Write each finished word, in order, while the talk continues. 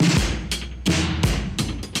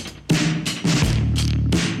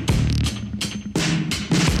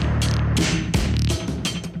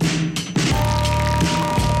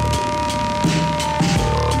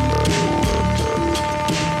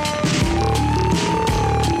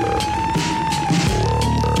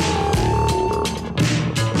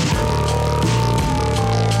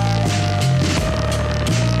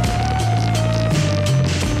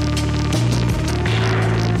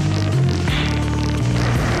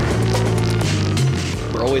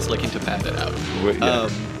always looking to pad it out.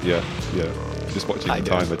 Yeah. Just watching the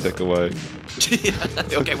timer tick away.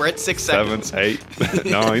 Okay, we're at 6 seconds. 7, 8,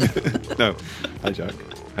 9. No. Hi, Jack.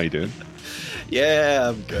 How you doing? Yeah,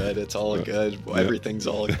 I'm good. It's all good. Everything's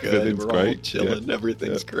all good. Everything's We're great. all chilling.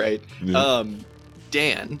 Everything's great. Yeah.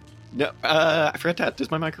 Dan, no, I forgot to ask,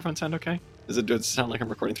 does my microphone sound okay? Does it sound like I'm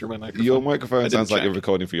recording through my microphone? Your microphone sounds like you're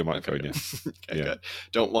recording through your microphone, okay. Okay, good.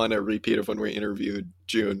 Don't want a repeat of when we interviewed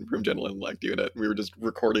June from Gentle Intellect Unit. We were just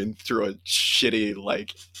recording through a shitty,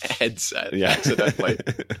 headset accidentally.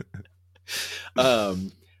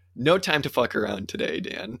 No time to fuck around today,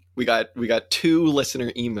 Dan. We got 2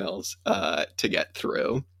 listener emails to get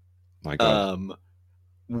through. My God.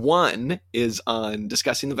 One is on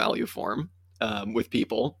discussing the value form with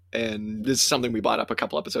people, and this is something we brought up a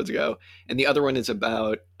couple episodes ago. And the other one is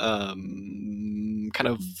about kind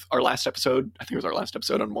of our last episode. I think it was our last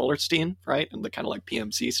episode on Wallerstein, right? And the kind of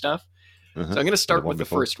PMC stuff. So I'm going to start with the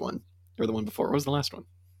first one, or the one before. What was the last one?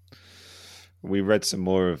 We read some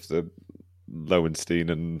more of the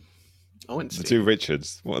Lowenstein and the 2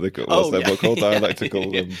 Richards. What are they called? What's their book called?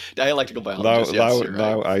 Dialectical. Dialectical biologists.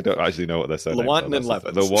 Now I don't actually know what they're saying. Lewontin and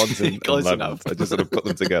Levins. Lewontin and Close Levins. enough. I just sort of put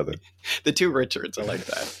them together. The 2 Richards. I like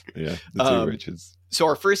that. Yeah, the 2 Richards. So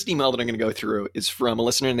our first email that I'm going to go through is from a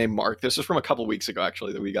listener named Mark. This was from a couple weeks ago,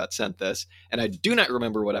 actually, that we got sent this. And I do not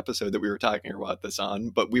remember what episode that we were talking about this on,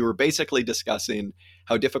 but we were basically discussing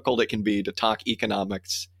how difficult it can be to talk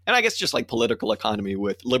economics, and I guess just political economy,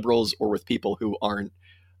 with liberals or with people who aren't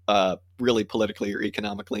really politically or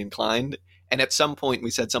economically inclined. And at some point we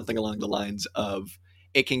said something along the lines of,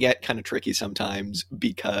 it can get kind of tricky sometimes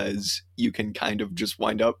because you can kind of just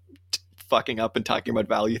wind up fucking up and talking about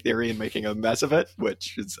value theory and making a mess of it,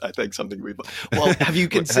 which is, I think, something have you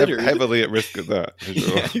considered heavily at risk of that?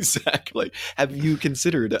 Sure. Yeah, exactly. Have you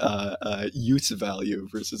considered use value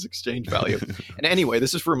versus exchange value? And anyway,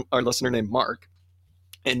 this is from our listener named Mark.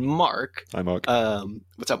 And Mark, hi Mark.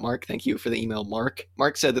 What's up, Mark? Thank you for the email, Mark.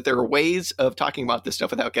 Mark said that there are ways of talking about this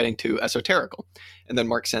stuff without getting too esoterical. And then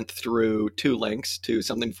Mark sent through 2 links to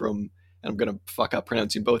something from, and I'm going to fuck up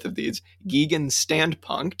pronouncing both of these, Gegan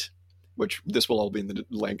Standpunkt, which this will all be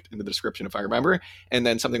linked in the description if I remember, and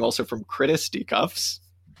then something also from Kritis Decuffs,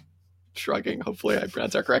 shrugging, hopefully I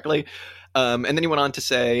pronounced that correctly. And then he went on to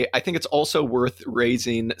say, I think it's also worth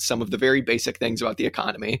raising some of the very basic things about the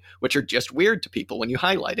economy, which are just weird to people when you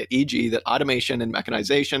highlight it, e.g. that automation and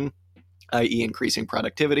mechanization, i.e. increasing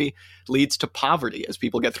productivity, leads to poverty as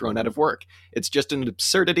people get thrown out of work. It's just an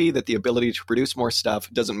absurdity that the ability to produce more stuff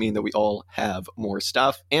doesn't mean that we all have more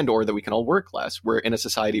stuff, and or that we can all work less. We're in a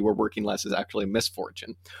society where working less is actually a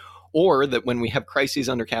misfortune. Or that when we have crises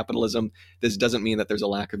under capitalism, this doesn't mean that there's a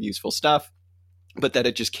lack of useful stuff, but that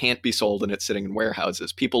it just can't be sold and it's sitting in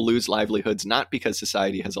warehouses. People lose livelihoods not because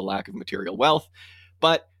society has a lack of material wealth,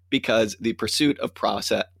 but because the pursuit of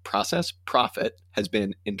profit has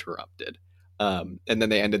been interrupted. And then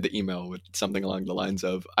they ended the email with something along the lines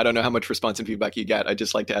of, I don't know how much response and feedback you get. I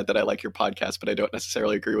just like to add that I like your podcast, but I don't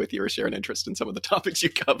necessarily agree with you or share an interest in some of the topics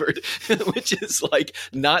you covered, which is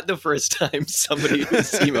not the first time somebody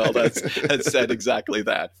who's emailed us has said exactly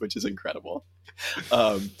that, which is incredible.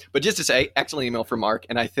 But just to say, excellent email from Mark.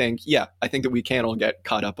 And I think that we can all get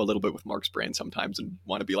caught up a little bit with Mark's brain sometimes and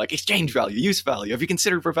want to be like, exchange value, use value. Have you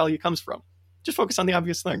considered where value comes from? Just focus on the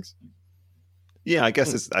obvious things. Yeah, I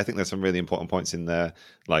guess I think there's some really important points in there.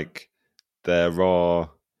 There are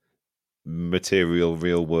material,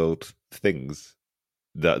 real world things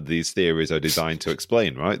that these theories are designed to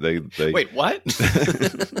explain, right? They Wait, what?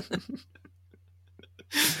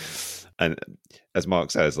 And as Mark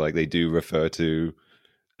says, they do refer to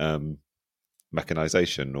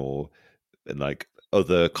mechanization or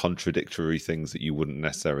other contradictory things that you wouldn't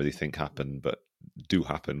necessarily think happen, but do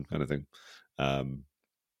happen, kind of thing.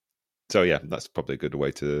 So yeah, that's probably a good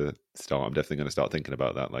way to start. I'm definitely going to start thinking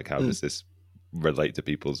about that. How does this relate to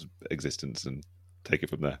people's existence, and take it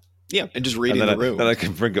from there? Yeah, and just reading the room. Then I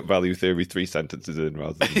can bring up value theory 3 sentences in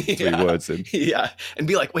rather than 3 words in. Yeah, and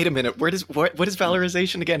be like, wait a minute, what is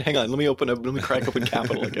valorization again? Hang on, let me crack open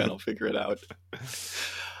capital again. I'll figure it out.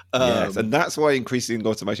 Yes, and that's why increasing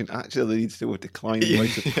automation actually leads to a declining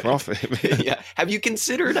rate of profit. Yeah, have you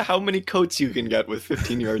considered how many coats you can get with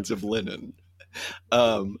 15 yards of linen?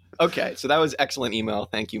 Okay, so that was excellent email.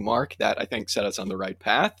 Thank you, Mark. That, I think, set us on the right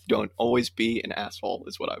path. Don't always be an asshole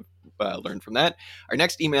is what I've learned from that. Our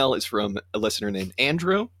next email is from a listener named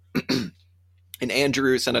Andrew. And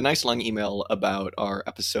Andrew sent a nice long email about our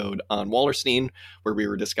episode on Wallerstein, where we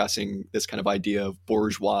were discussing this kind of idea of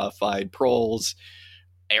bourgeoisified proles,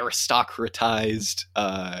 aristocratized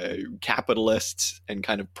capitalists, and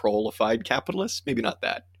kind of prolified capitalists. Maybe not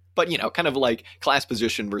that. but kind of like class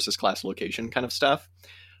position versus class location kind of stuff.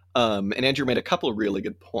 And Andrew made a couple of really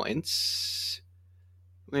good points.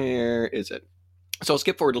 Where is it? So I'll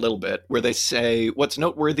skip forward a little bit, where they say what's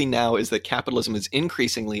noteworthy now is that capitalism is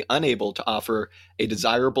increasingly unable to offer a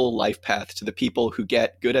desirable life path to the people who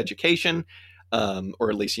get good education,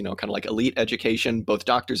 or at least, kind of like elite education. Both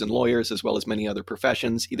doctors and lawyers, as well as many other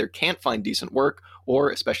professions, either can't find decent work,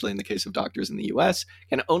 or, especially in the case of doctors in the US,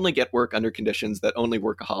 can only get work under conditions that only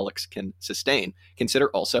workaholics can sustain. Consider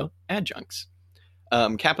also adjuncts.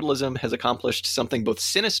 Capitalism has accomplished something both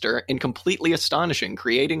sinister and completely astonishing,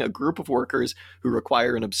 creating a group of workers who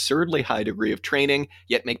require an absurdly high degree of training,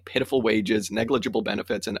 yet make pitiful wages, negligible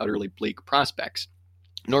benefits, and utterly bleak prospects.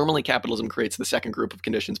 Normally, capitalism creates the second group of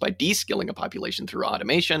conditions by de-skilling a population through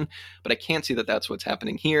automation, but I can't see that that's what's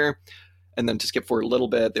happening here. And then to skip forward a little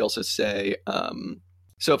bit, they also say,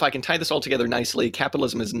 so if I can tie this all together nicely,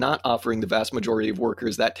 capitalism is not offering the vast majority of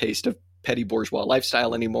workers that taste of petty bourgeois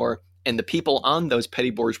lifestyle anymore. And the people on those petty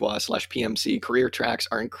bourgeois / PMC career tracks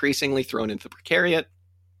are increasingly thrown into the precariat.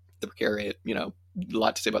 The precariat, a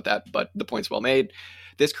lot to say about that, but the point's well made.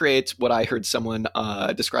 This creates what I heard someone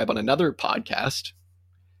describe on another podcast.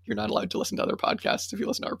 You're not allowed to listen to other podcasts if you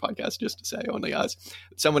listen to our podcast, just to say, only us.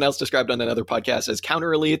 Someone else described on another podcast as counter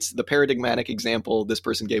elites. The paradigmatic example this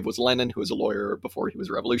person gave was Lenin, who was a lawyer before he was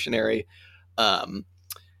a revolutionary.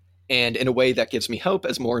 And in a way that gives me hope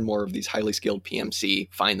as more and more of these highly skilled PMC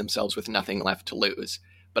find themselves with nothing left to lose.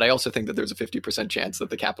 But I also think that there's a 50% chance that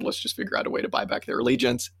the capitalists just figure out a way to buy back their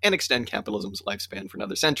allegiance and extend capitalism's lifespan for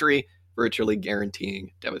another century, virtually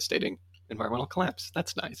guaranteeing devastating environmental collapse.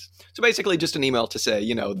 That's nice. So basically just an email to say,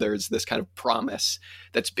 there's this kind of promise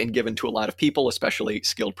that's been given to a lot of people, especially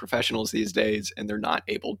skilled professionals these days, and they're not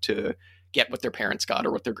able to get what their parents got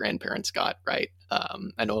or what their grandparents got, right?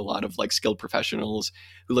 I know a lot of like skilled professionals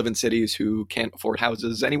who live in cities who can't afford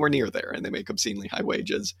houses anywhere near there, and they make obscenely high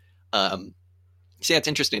wages. So yeah, it's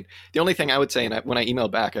interesting. The only thing I would say, and when I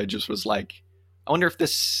emailed back, I just was like, I wonder if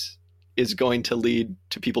this is going to lead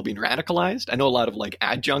to people being radicalized. I know a lot of like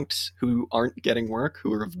adjuncts who aren't getting work,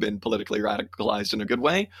 who have been politically radicalized in a good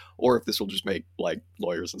way, or if this will just make like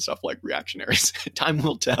lawyers and stuff like reactionaries. Time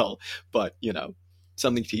will tell, but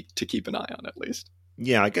something to keep an eye on at least.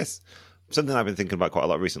 Yeah, I guess something I've been thinking about quite a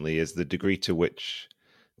lot recently is the degree to which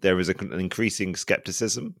there is an increasing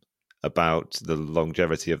skepticism about the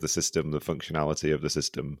longevity of the system, the functionality of the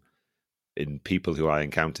system in people who I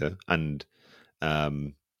encounter. And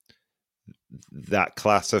that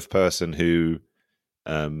class of person who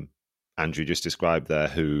Andrew just described there,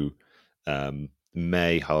 who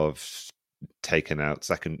may have taken out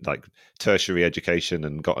tertiary education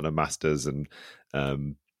and gotten a master's and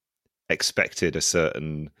expected a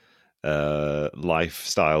certain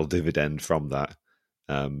lifestyle dividend from that.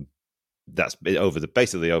 That's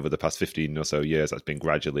basically over the past 15 or so years, that's been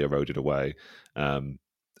gradually eroded away. And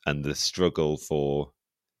the struggle for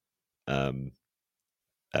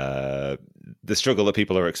the struggle that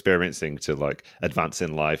people are experiencing to like advance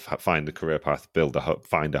in life, find a career path,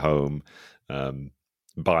 find a home,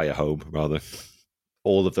 buy a home rather.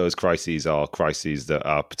 All of those crises are crises that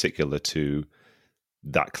are particular to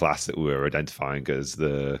that class that we're identifying as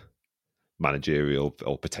the managerial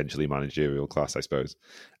or potentially managerial class, I suppose.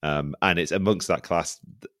 And it's amongst that class,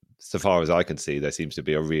 so far as I can see, there seems to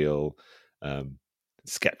be a real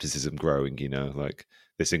skepticism growing, like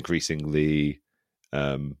this increasingly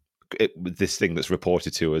this thing that's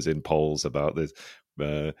reported to us in polls about this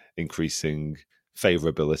increasing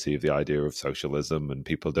favorability of the idea of socialism, and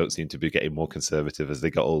people don't seem to be getting more conservative as they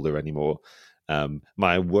get older anymore.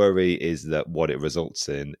 My worry is that what it results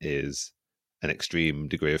in is an extreme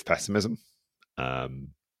degree of pessimism,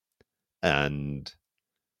 and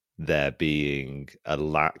there being a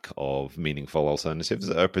lack of meaningful alternatives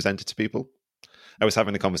that are presented to people. I was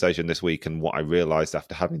having a conversation this week, and what I realized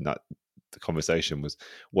after having that conversation was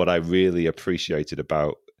what I really appreciated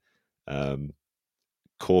about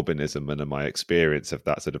Corbynism and my experience of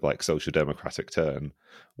that sort of like social democratic turn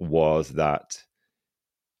was that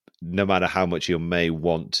no matter how much you may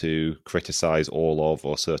want to criticize all of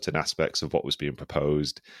or certain aspects of what was being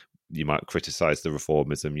proposed, you might criticize the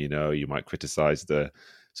reformism, you might criticize the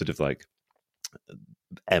sort of like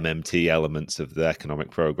MMT elements of the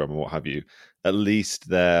economic program or what have you, at least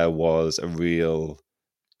there was a real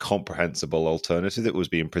comprehensible alternative that was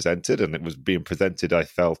being presented, and it was being presented, I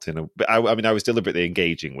felt, I was deliberately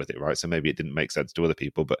engaging with it, right? So maybe it didn't make sense to other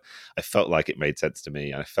people, but I felt like it made sense to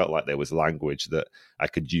me, and I felt like there was language that I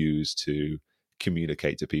could use to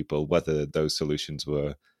communicate to people. Whether those solutions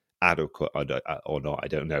were adequate or not, I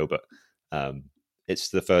don't know, but it's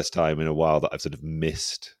the first time in a while that I've sort of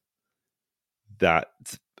missed that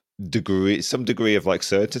some degree of like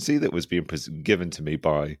certainty that was being given to me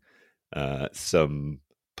by some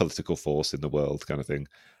political force in the world, kind of thing.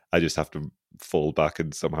 I just have to fall back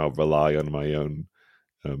and somehow rely on my own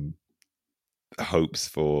hopes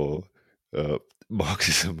for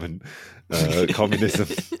Marxism and communism,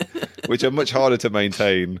 which are much harder to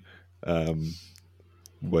maintain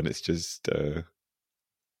when it's just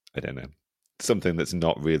I don't know, something that's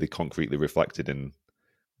not really concretely reflected in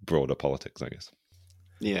broader politics, I guess.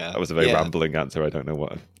 Yeah, that was a very rambling answer. I don't know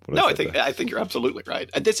what no, I said I think you're absolutely right.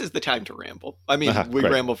 This is the time to ramble. I mean, we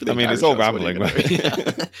great. ramble for the. I mean, entire it's all show, rambling.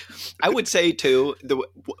 So I would say too,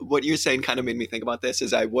 what you're saying kind of made me think about this.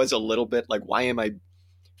 Is I was a little bit like, why am I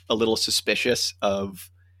a little suspicious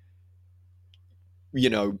of, you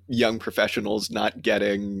know, young professionals not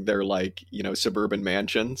getting their, like, you know, suburban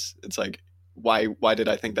mansions? It's like, why did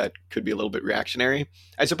I think that could be a little bit reactionary?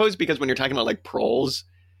 I suppose because when you're talking about like proles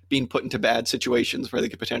being put into bad situations where they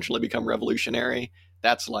could potentially become revolutionary,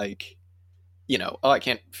 that's like, you know, oh, I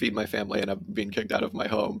can't feed my family and I'm being kicked out of my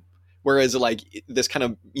home. Whereas like this kind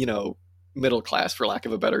of, you know, middle class, for lack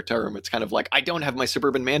of a better term, it's kind of like, I don't have my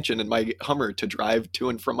suburban mansion and my Hummer to drive to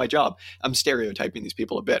and from my job. I'm stereotyping these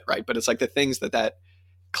people a bit, right? But it's like the things that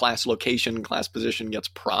class location, class position gets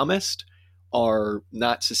promised are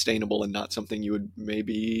not sustainable and not something you would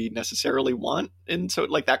maybe necessarily want. And so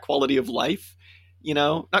like that quality of life, you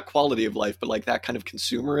know, not quality of life, but like that kind of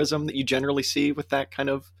consumerism that you generally see with that kind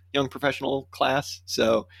of young professional class.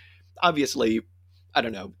 So obviously, I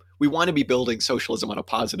don't know, we want to be building socialism on a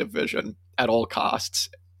positive vision at all costs.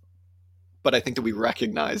 But I think that we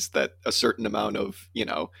recognize that a certain amount of, you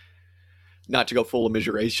know, not to go full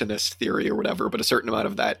immiserationist theory or whatever, but a certain amount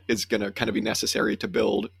of that is going to kind of be necessary to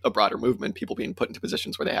build a broader movement, people being put into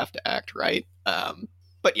positions where they have to act, right?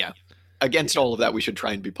 But yeah, against all of that, we should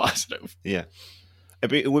try and be positive. Yeah.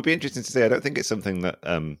 It would be interesting to say, I don't think it's something that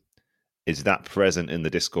is that present in the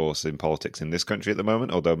discourse in politics in this country at the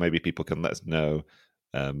moment, although maybe people can let us know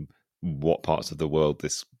what parts of the world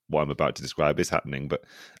what I'm about to describe is happening, but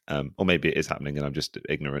or maybe it is happening and I'm just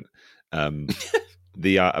ignorant.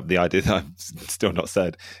 The idea that I've still not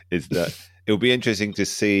said is that it will be interesting to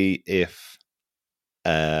see if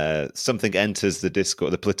something enters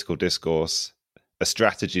the political discourse, a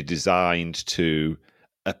strategy designed to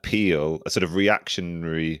appeal, a sort of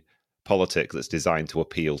reactionary politic that's designed to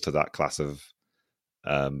appeal to that class of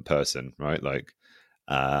person, right? Like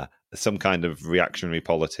some kind of reactionary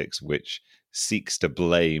politics which seeks to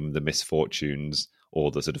blame the misfortunes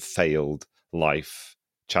or the sort of failed life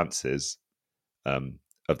chances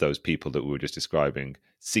of those people that we were just describing,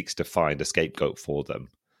 seeks to find a scapegoat for them.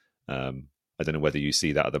 I don't know whether you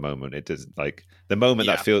see that at the moment. It does, like the moment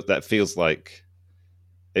that feels like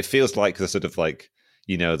the sort of like,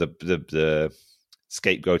 you know, the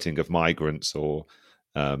scapegoating of migrants or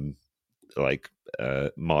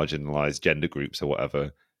marginalized gender groups or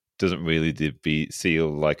whatever doesn't really feel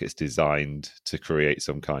like it's designed to create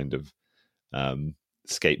some kind of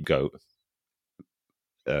scapegoat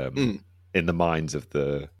in the minds of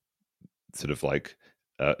the sort of like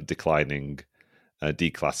declining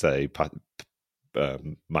declasse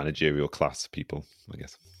managerial class people, I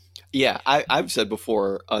guess. Yeah, I've said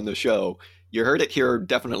before on the show, you heard it here,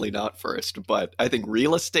 definitely not first, but I think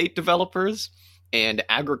real estate developers and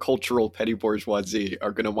agricultural petty bourgeoisie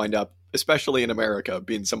are going to wind up, especially in America,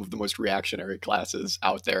 being some of the most reactionary classes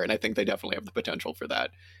out there. And I think they definitely have the potential for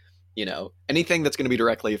that. You know, anything that's going to be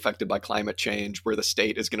directly affected by climate change, where the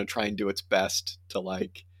state is going to try and do its best to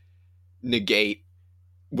like negate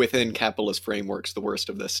within capitalist frameworks the worst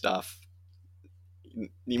of this stuff.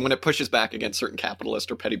 When it pushes back against certain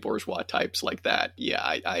capitalist or petty bourgeois types like that, yeah,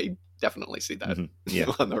 I definitely see that. Mm-hmm. Yeah,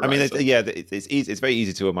 I mean, it's easy. It's very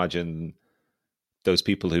easy to imagine those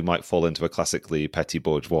people who might fall into a classically petty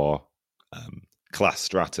bourgeois class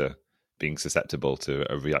strata being susceptible to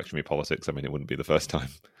a reactionary politics. I mean, it wouldn't be the first time.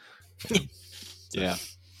 Yeah,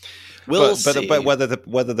 we'll see. But whether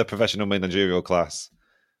the professional managerial class,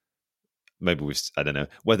 maybe I don't know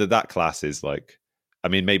whether that class is like. I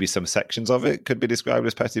mean, maybe some sections of it could be described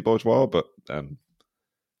as petty bourgeois, but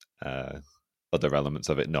other elements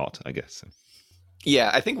of it not, I guess. Yeah,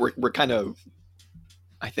 I think we're kind of.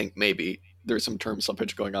 I think maybe there's some term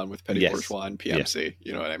slippage going on with petty bourgeois and PMC. Yeah.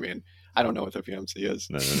 You know what I mean? I don't know what the PMC is.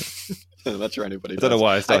 No. I'm not sure anybody does. I don't know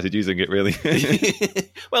why I started using it, really.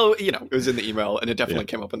 Well, you know, it was in the email, and it definitely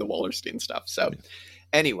came up in the Wallerstein stuff. So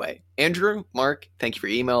anyway, Andrew, Mark, thank you for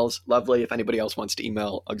your emails. Lovely. If anybody else wants to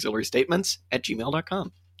email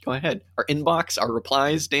auxiliarystatements@gmail.com, go ahead. Our inbox, our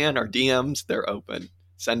replies, Dan, our DMs, they're open.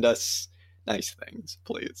 Send us nice things,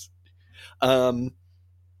 please.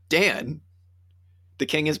 Dan, the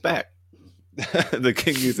king is back. The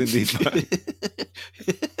king is indeed mine.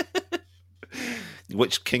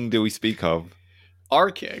 Which king do we speak of?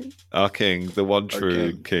 Our king. Our king, the one Our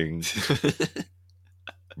true king.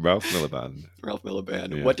 Ralph Miliband. Ralph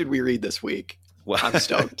Miliband. Yeah. What did we read this week? Well, I'm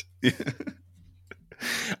stoked.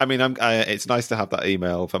 I mean, it's nice to have that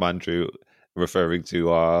email from Andrew referring to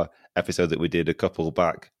our episode that we did a couple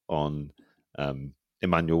back on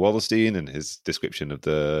Immanuel Wallerstein and his description of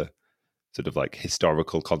the sort of like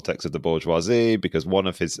historical context of the bourgeoisie, because one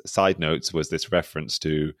of his side notes was this reference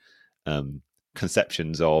to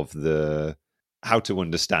conceptions of how to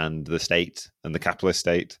understand the state and the capitalist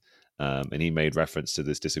state. And he made reference to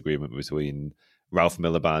this disagreement between Ralph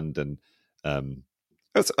Miliband and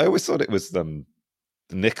I always thought it was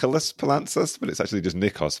Nicholas Poulantzas, but it's actually just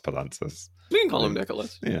Nicos Poulantzas. We can call him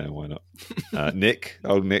Nicholas. Yeah, why not? Nick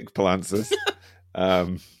Poulantzas.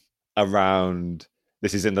 Around,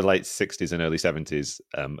 this is in the late 60s and early 70s,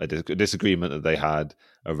 a disagreement that they had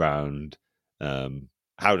around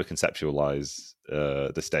how to conceptualize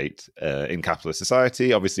the state in capitalist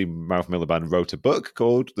society. Obviously, Ralph Miliband wrote a book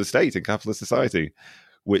called The State in Capitalist Society,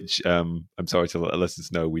 which I'm sorry to let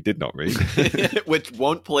listeners know we did not read. Which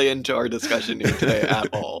won't play into our discussion here today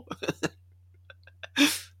at all.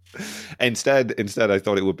 Instead, I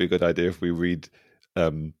thought it would be a good idea if we read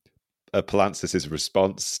Poulantzas'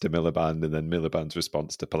 response to Miliband and then Miliband's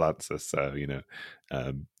response to Poulantzas. So,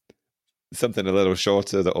 something a little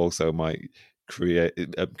shorter that also might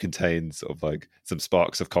contain sort of like some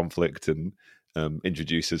sparks of conflict and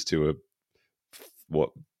introduce us to a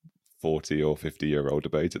 40 or 50-year-old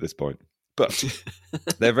debate at this point. But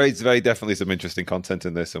there is very definitely some interesting content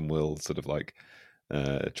in this, and we'll sort of like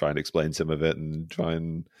try and explain some of it and try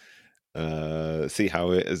and see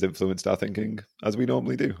how it has influenced our thinking, as we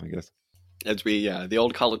normally do, I guess. As the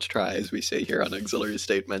old college try, as we say here on Auxiliary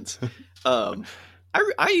Statements.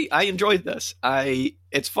 I enjoyed this.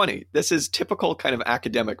 It's funny. This is typical kind of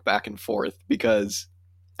academic back and forth because,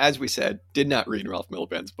 as we said, did not read Ralph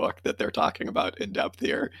Miliband's book that they're talking about in depth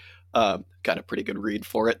here. Got a pretty good read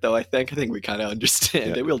for it, though, I think we kind of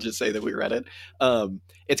understand it. We'll just say that we read it.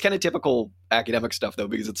 It's kind of typical academic stuff, though,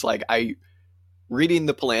 because it's like reading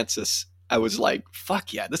the Poulantzas, I was like,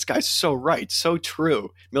 fuck yeah, this guy's so right, so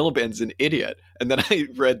true. Miliband's an idiot. And then I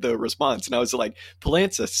read the response and I was like,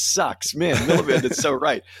 Poulantzas sucks, man. Miliband is so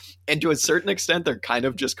right. And to a certain extent, they're kind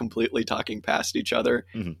of just completely talking past each other.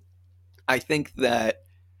 Mm-hmm. I think that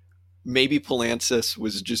maybe Poulantzas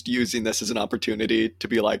was just using this as an opportunity to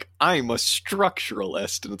be like, I'm a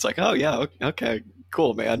structuralist. And it's like, oh yeah, okay,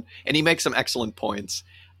 cool, man. And he makes some excellent points.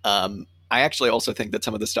 I actually also think that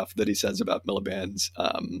some of the stuff that he says about Miliband's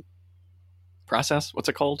process, what's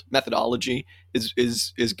it called? Methodology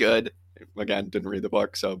is good. Again, didn't read the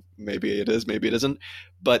book, so maybe it is, maybe it isn't.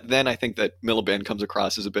 But then I think that Miliband comes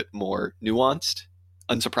across as a bit more nuanced,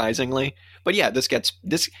 unsurprisingly. But yeah, this gets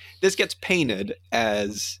painted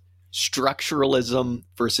as structuralism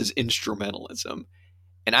versus instrumentalism.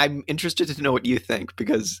 And I'm interested to know what you think,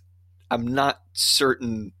 because I'm not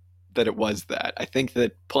certain that it was that. I think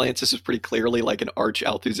that Poulantzas is pretty clearly like an arch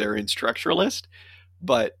Althusserian structuralist,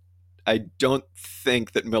 but I don't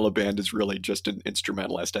think that Miliband is really just an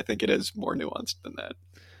instrumentalist. I think it is more nuanced than that.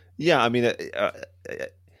 Yeah, I mean,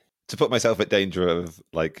 to put myself at danger of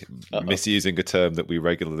like misusing a term that we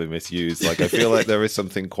regularly misuse, like I feel like there is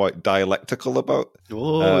something quite dialectical about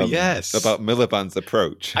about Miliband's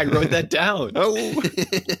approach. I wrote that down.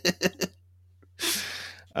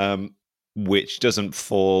 Which doesn't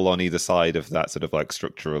fall on either side of that sort of like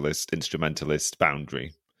structuralist, instrumentalist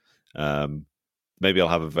boundary. Maybe I'll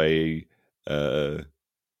have a very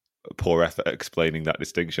poor effort at explaining that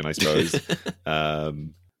distinction, I suppose.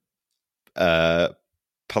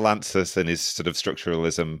 Poulantzas and his sort of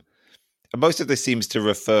structuralism, and most of this seems to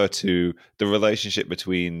refer to the relationship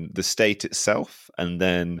between the state itself and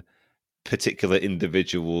then particular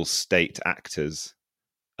individual state actors.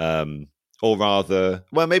 Or rather,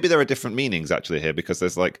 well, maybe there are different meanings actually here, because there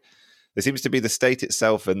seems to be the state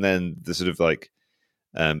itself and then the sort of like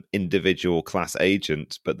individual class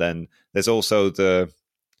agent, but then there's also the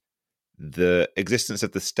existence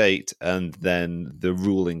of the state and then the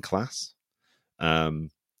ruling class.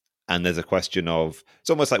 And there's a question of, it's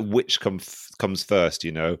almost like which comes first,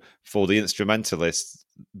 for the instrumentalists,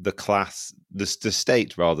 the class, the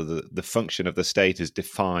state rather, the function of the state is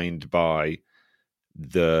defined by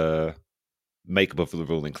the makeup of the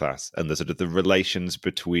ruling class and the sort of the relations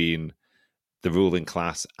between the ruling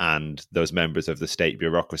class and those members of the state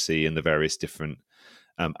bureaucracy and the various different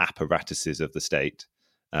apparatuses of the state,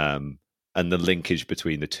 and the linkage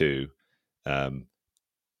between the two, and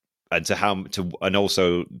and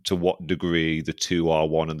also to what degree the two are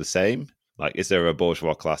one and the same. Like, is there a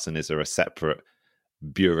bourgeois class and is there a separate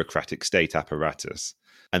bureaucratic state apparatus?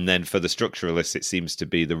 And then for the structuralists, it seems to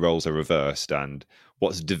be the roles are reversed, and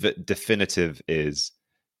what's definitive is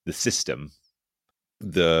the system,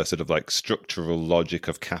 the sort of like structural logic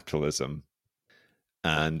of capitalism,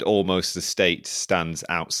 and almost the state stands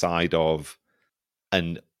outside of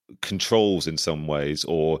and controls in some ways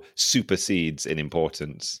or supersedes in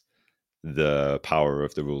importance the power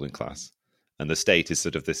of the ruling class. And the state is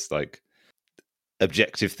sort of this like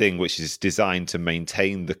objective thing which is designed to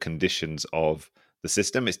maintain the conditions of the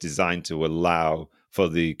system. It's designed to allow for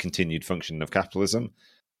the continued function of capitalism,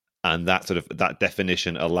 and that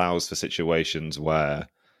definition allows for situations where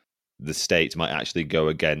the state might actually go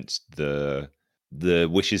against the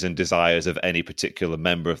wishes and desires of any particular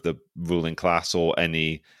member of the ruling class or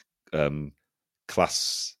any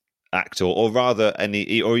class actor, or rather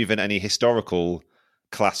any, or even any historical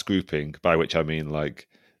class grouping, by which I mean like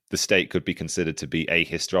the state could be considered to be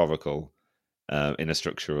ahistorical in a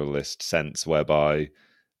structuralist sense, whereby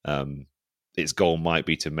its goal might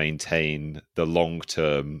be to maintain the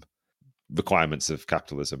long-term requirements of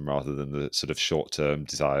capitalism rather than the sort of short-term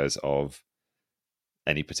desires of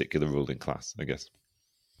any particular ruling class, I guess.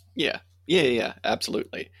 Yeah,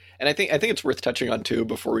 absolutely. And I think it's worth touching on too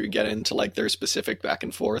before we get into like their specific back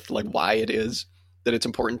and forth, like why it is that it's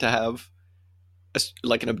important to have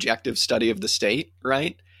like an objective study of the state,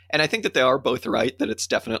 right? And I think that they are both right that it's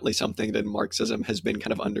definitely something that Marxism has been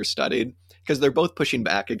kind of understudied, because they're both pushing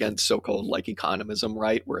back against so-called like economism,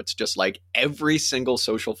 right? Where it's just like every single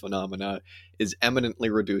social phenomena is eminently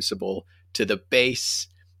reducible to the base.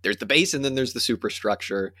 There's the base and then there's the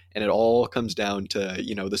superstructure, and it all comes down to,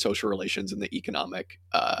 you know, the social relations and the economic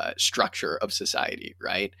structure of society,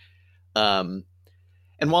 right? And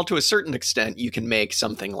while to a certain extent you can make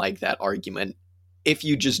something like that argument, if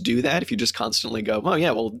you just do that, if you just constantly go, oh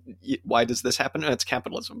yeah, well, why does this happen? It's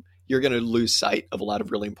capitalism. You're going to lose sight of a lot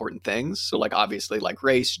of really important things. So like obviously like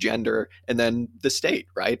race, gender, and then the state,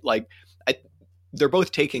 right? Like they're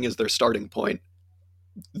both taking as their starting point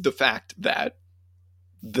the fact that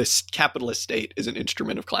this capitalist state is an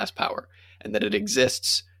instrument of class power, and that it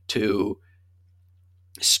exists to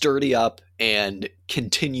sturdy up and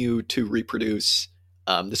continue to reproduce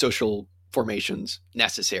the social formations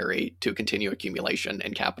necessary to continue accumulation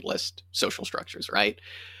in capitalist social structures, right?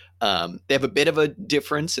 They have a bit of a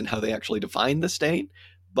difference in how they actually define the state,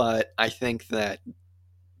 but I think that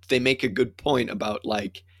they make a good point about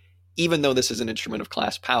like, even though this is an instrument of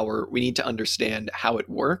class power, we need to understand how it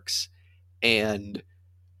works and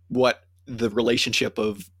what the relationship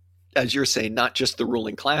of, as you're saying, not just the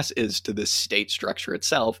ruling class is to this state structure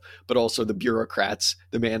itself, but also the bureaucrats,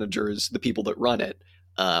 the managers, the people that run it.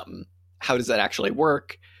 How does that actually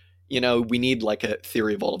work? You know, we need like a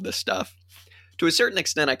theory of all of this stuff. To a certain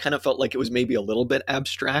extent, I kind of felt like it was maybe a little bit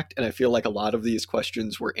abstract, and I feel like a lot of these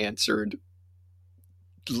questions were answered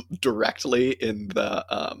directly in the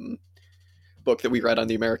book that we read on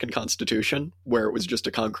the American Constitution, where it was just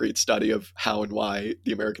a concrete study of how and why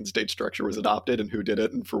the American state structure was adopted and who did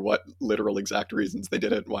it and for what literal exact reasons they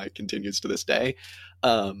did it and why it continues to this day.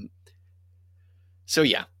 So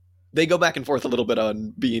yeah, they go back and forth a little bit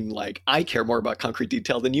on being like, I care more about concrete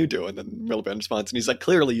detail than you do. And then Miliband responds and he's like,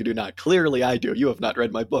 clearly you do not. Clearly I do. You have not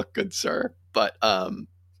read my book, good sir. But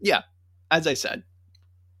yeah, as I said,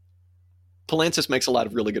 Poulantzas makes a lot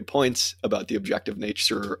of really good points about the objective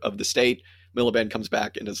nature of the state. Miliband comes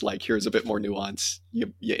back and is like, here's a bit more nuance,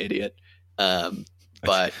 you idiot.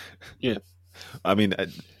 But yeah. I mean,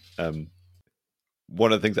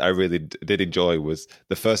 one of the things that I really did enjoy was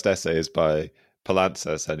the first essay is by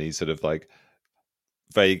Poulantzas, and he's sort of like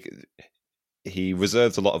he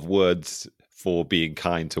reserves a lot of words for being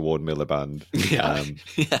kind toward Miliband,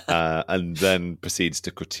 and then proceeds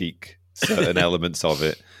to critique certain elements of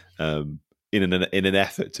it in an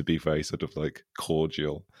effort to be very sort of like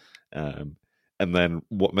cordial. And then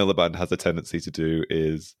what Miliband has a tendency to do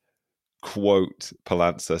is quote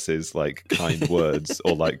Poulantzas's like kind words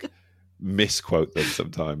or like misquote them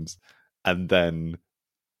sometimes, and then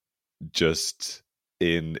just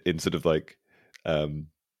in sort of like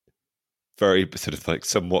very sort of like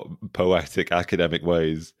somewhat poetic academic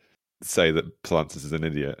ways say that Poulantzas is an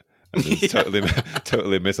idiot and is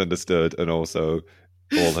totally misunderstood, and also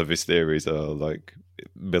all of his theories are like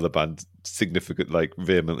Miliband significant, like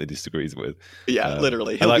vehemently disagrees with. Yeah,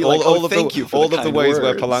 literally. He'll like all of the ways words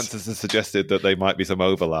where Poulantzas has suggested that they might be some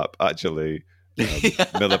overlap. Actually,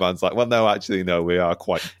 Miliband's like, well, no, actually, no, we are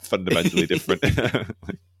quite fundamentally different.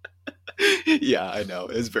 Yeah, I know.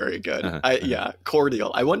 It's very good. Uh-huh. Yeah,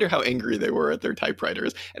 cordial. I wonder how angry they were at their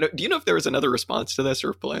typewriters. And do you know if there was another response to this,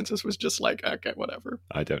 or if Poulantzas was just like, okay, whatever.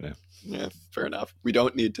 I don't know. Yeah, fair enough. We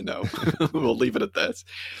don't need to know. We'll leave it at this.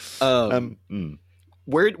 Um, Mm.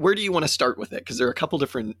 where do you want to start with it? Because there are a couple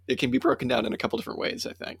different. It can be broken down in a couple different ways,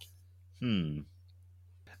 I think.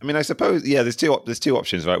 I mean, I suppose, yeah. There's two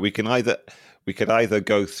options, right? We could either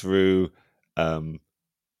go through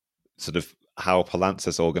sort of how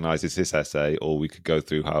Poulantzas organizes his essay, or we could go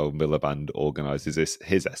through how Miliband organizes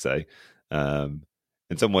his essay.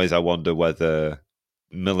 In some ways, I wonder whether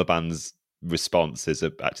Miliband's response is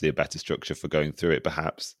actually a better structure for going through it,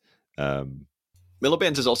 perhaps.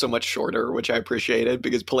 Miliband's is also much shorter, which I appreciated,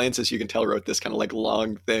 because Poulantzas, you can tell, wrote this kind of like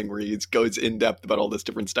long thing where he goes in depth about all this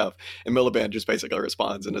different stuff, and Miliband just basically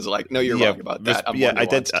responds and is like, "No, you're wrong about that." I'm more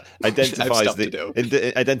nuanced. Identifies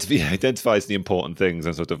identifies the important things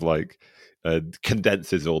and sort of like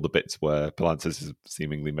condenses all the bits where Poulantzas is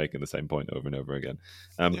seemingly making the same point over and over again.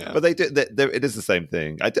 But it is the same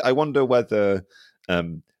thing. I wonder whether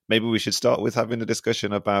maybe we should start with having a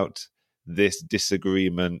discussion about this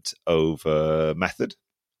disagreement over method.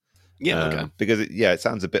 Yeah, okay. Because it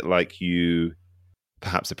sounds a bit like you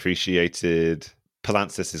perhaps appreciated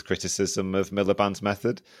Poulantzas' criticism of Miliband's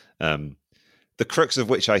method. The crux of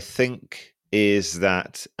which I think is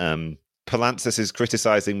that Poulantzas is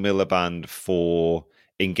criticizing Miliband for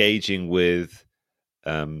engaging with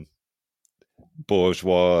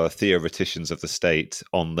bourgeois theoreticians of the state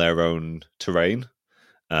on their own terrain,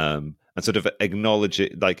 and sort of acknowledge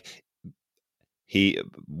it like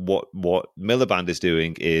what Miliband is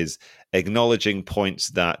doing is acknowledging points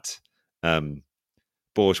that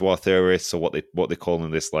bourgeois theorists, or what they call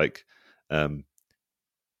in this, like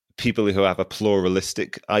people who have a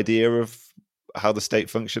pluralistic idea of how the state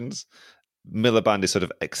functions. Miliband is sort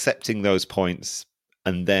of accepting those points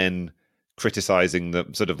and then criticizing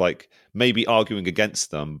them, sort of like maybe arguing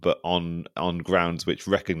against them, but on grounds which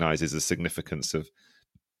recognizes the significance of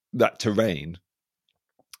that terrain.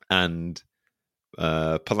 And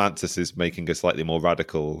Poulantzas is making a slightly more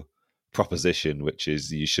radical proposition, which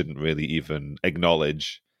is you shouldn't really even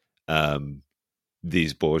acknowledge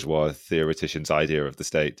these bourgeois theoreticians' idea of the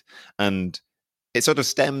state. And it sort of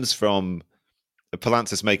stems from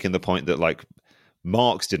Poulantzas making the point that like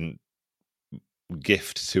Marx didn't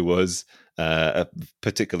gift to us a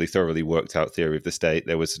particularly thoroughly worked out theory of the state.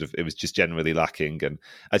 It was just generally lacking. And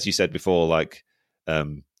as you said before, like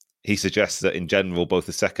he suggests that in general, both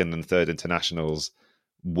the Second and Third Internationals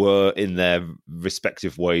were in their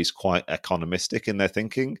respective ways quite economistic in their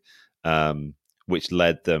thinking, which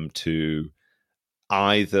led them to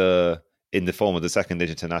either, in the form of the Second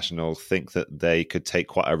International, think that they could take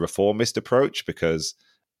quite a reformist approach because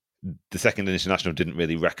the Second International didn't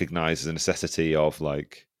really recognize the necessity of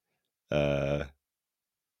like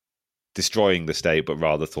destroying the state, but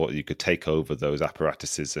rather thought you could take over those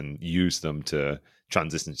apparatuses and use them to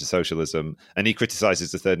transition to socialism. And he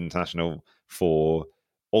criticizes the Third International for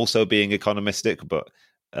also being economistic, but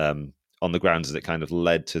on the grounds that it kind of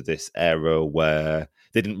led to this era where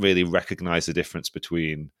they didn't really recognize the difference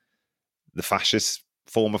between the fascist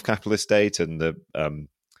form of capitalist state and the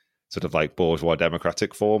sort of like bourgeois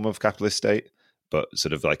democratic form of capitalist state, but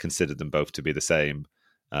sort of like considered them both to be the same,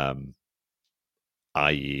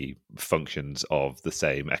 i.e. functions of the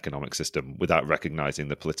same economic system, without recognizing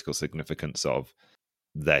the political significance of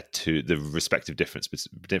the respective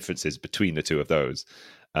differences between the two of those.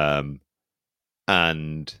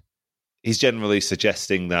 And he's generally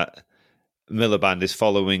suggesting that Miliband is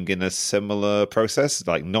following in a similar process,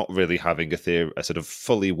 like not really having a sort of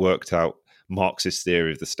fully worked out Marxist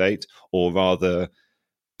theory of the state, or rather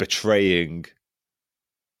betraying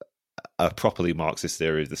a properly Marxist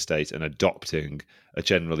theory of the state and adopting a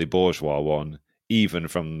generally bourgeois one, even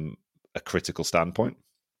from a critical standpoint.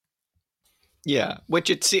 Yeah, which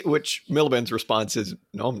Miliband's response is,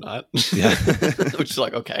 "No, I'm not." Yeah. Which is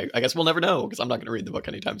like, okay, I guess we'll never know because I'm not going to read the book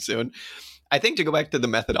anytime soon. I think to go back to the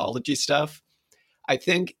methodology stuff, I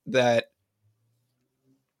think that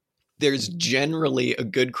there's generally a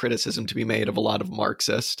good criticism to be made of a lot of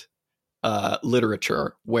Marxist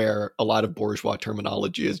literature where a lot of bourgeois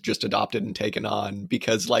terminology is just adopted and taken on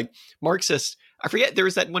because like Marxists, I forget, there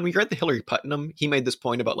was that when we read the Hillary Putnam, he made this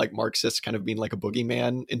point about like Marxists kind of being like a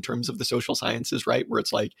boogeyman in terms of the social sciences, right? Where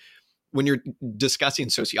it's like when you're discussing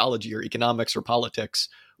sociology or economics or politics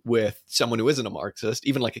with someone who isn't a Marxist,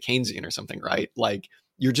 even like a Keynesian or something, right? Like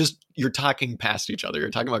you're talking past each other. You're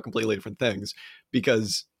talking about completely different things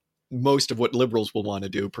because most of what liberals will want to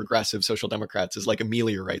do, progressive social democrats, is like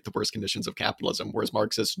ameliorate the worst conditions of capitalism, whereas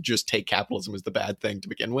Marxists just take capitalism as the bad thing to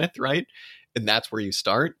begin with, right? And that's where you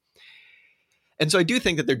start. And so I do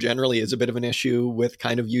think that there generally is a bit of an issue with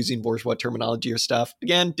kind of using bourgeois terminology or stuff.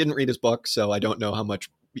 Again, didn't read his book, so I don't know how much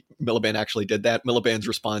Miliband actually did that. Miliband's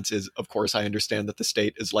response is, of course, I understand that the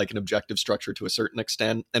state is like an objective structure to a certain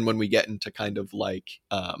extent. And when we get into kind of like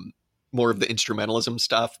more of the instrumentalism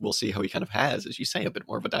stuff, we'll see how he kind of has, as you say, a bit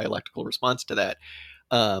more of a dialectical response to that.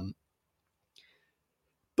 But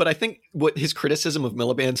I think what his criticism of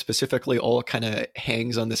Miliband specifically all kind of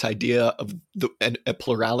hangs on this idea of a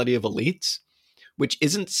plurality of elites, which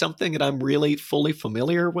isn't something that I'm really fully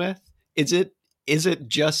familiar with. Is it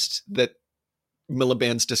just that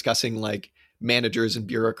Miliband's discussing like managers and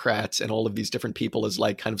bureaucrats and all of these different people as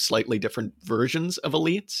like kind of slightly different versions of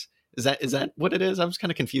elites? Is that what it is? I was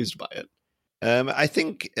kind of confused by it. I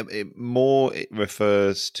think it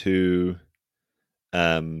refers to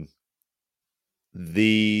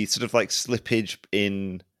the sort of like slippage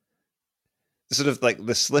in sort of like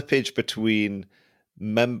the slippage between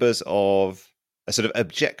members of sort of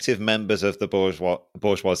objective members of the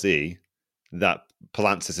bourgeoisie that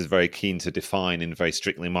Poulantzas is very keen to define in very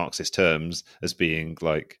strictly Marxist terms as being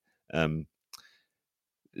like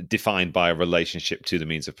defined by a relationship to the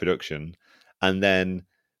means of production, and then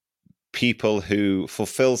people who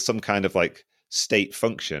fulfill some kind of like state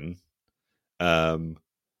function,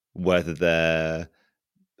 whether they're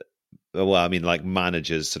like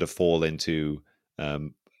managers sort of fall into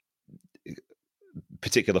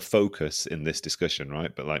particular focus in this discussion,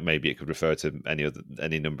 right? But like maybe it could refer to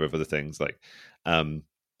any number of other things, like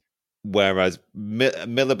whereas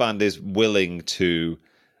Miliband is willing to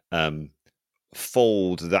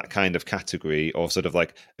fold that kind of category, or sort of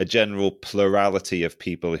like a general plurality of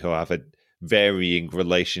people who have varying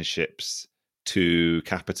relationships to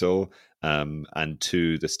capital and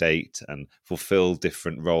to the state, and fulfill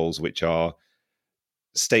different roles which are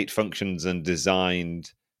state functions and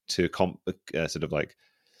designed to sort of like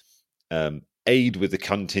aid with the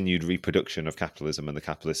continued reproduction of capitalism and the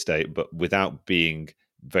capitalist state, but without being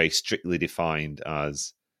very strictly defined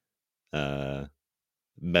as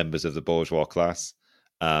members of the bourgeois class.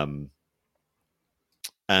 And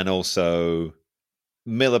also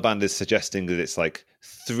Miliband is suggesting that it's like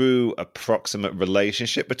through a proximate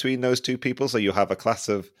relationship between those two people. So you have a class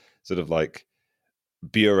of sort of like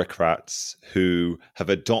bureaucrats who have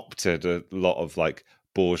adopted a lot of like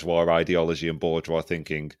bourgeois ideology and bourgeois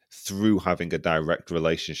thinking through having a direct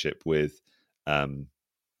relationship with members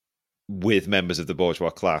of the bourgeois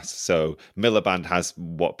class. So Miliband has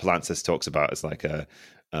what Poulantzas talks about as like a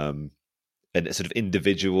sort of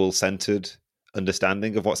individual-centered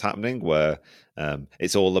understanding of what's happening, where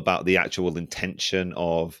it's all about the actual intention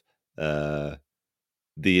of the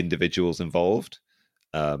individuals involved.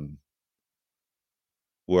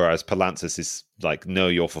 Whereas Poulantzas is like, no,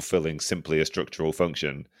 you're fulfilling simply a structural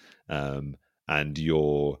function, and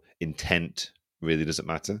your intent really doesn't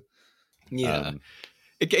matter. Yeah.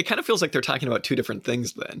 It kind of feels like they're talking about two different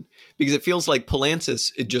things then, because it feels like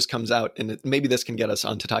Poulantzas, it just comes out, and maybe this can get us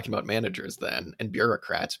onto talking about managers then and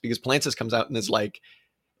bureaucrats, because Poulantzas comes out and is like,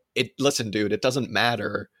 listen, dude, it doesn't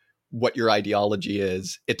matter what your ideology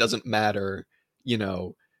is. It doesn't matter,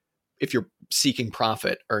 if you're seeking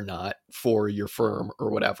profit or not for your firm or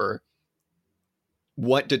whatever.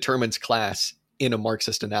 What determines class in a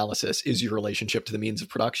Marxist analysis is your relationship to the means of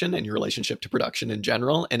production and your relationship to production in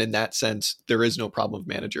general. And in that sense, there is no problem of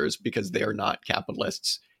managers because they are not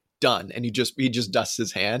capitalists. Done. And he just dusts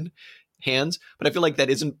his hands. But I feel like that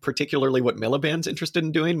isn't particularly what Miliband's interested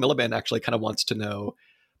in doing. Miliband actually kind of wants to know,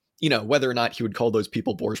 whether or not he would call those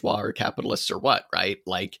people bourgeois or capitalists or what, right?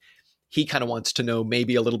 Like, he kind of wants to know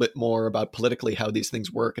maybe a little bit more about politically how these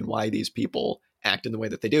things work and why these people act in the way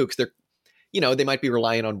that they do. Because they're, they might be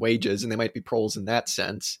relying on wages and they might be proles in that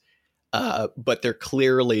sense. But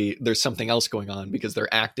there's something else going on because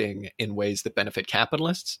they're acting in ways that benefit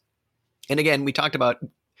capitalists. And again, we talked about,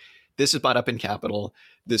 this is brought up in Capital.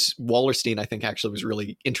 This Wallerstein, I think, actually was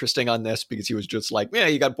really interesting on this because he was just like, yeah,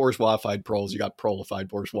 you got bourgeoisified proles, you got prolified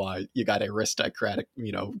bourgeois, you got aristocratic,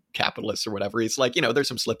 capitalists or whatever. He's like, there's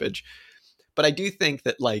some slippage. But I do think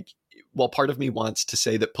that, like, while part of me wants to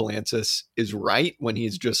say that Poulantzas is right when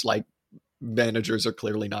he's just like, managers are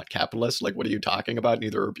clearly not capitalists. Like, what are you talking about?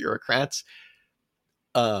 Neither are bureaucrats.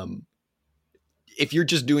 If you're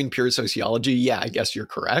just doing pure sociology, yeah, I guess you're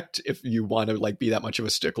correct. If you want to like be that much of a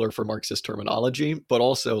stickler for Marxist terminology, but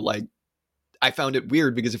also like, I found it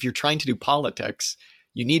weird because if you're trying to do politics,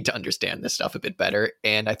 you need to understand this stuff a bit better.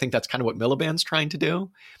 And I think that's kind of what Miliband's trying to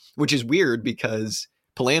do, which is weird because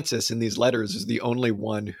Poulantzas in these letters is the only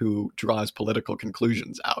one who draws political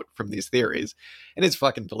conclusions out from these theories. And his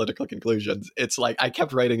fucking political conclusions, it's like, I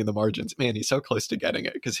kept writing in the margins, man, he's so close to getting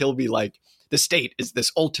it, because he'll be like, the state is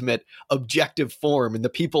this ultimate objective form, and the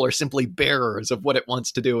people are simply bearers of what it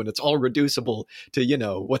wants to do, and it's all reducible to, you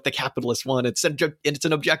know, what the capitalists want. It's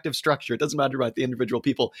an objective structure. It doesn't matter about the individual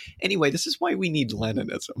people. Anyway, this is why we need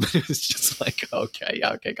Leninism. It's just like, okay,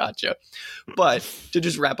 gotcha. But to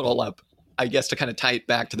just wrap it all up, I guess to kind of tie it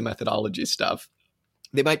back to the methodology stuff,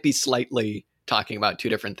 they might be slightly talking about two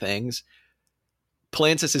different things.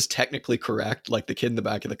 Poulantzas is technically correct, like the kid in the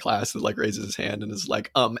back of the class that like raises his hand and is like,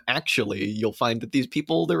 actually, you'll find that these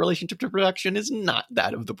people, their relationship to production is not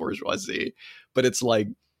that of the bourgeoisie. But it's like,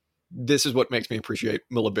 this is what makes me appreciate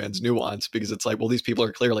Miliband's nuance, because it's like, well, these people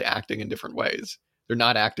are clearly acting in different ways. They're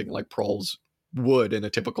not acting like proles would in a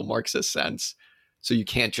typical Marxist sense. So you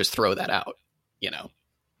can't just throw that out, you know?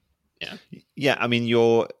 Yeah. I mean,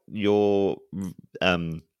 your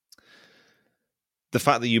the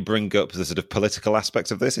fact that you bring up the sort of political aspects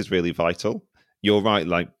of this is really vital. You're right.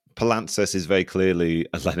 Like, Poulantzas is very clearly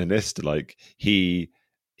a Leninist. Like, he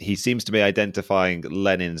seems to be identifying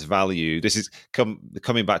Lenin's value. This is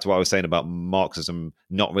coming back to what I was saying about Marxism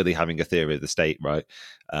not really having a theory of the state, right?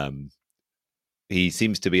 He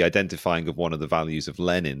seems to be identifying of one of the values of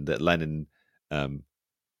Lenin, that Lenin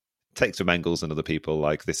takes from Engels and other people,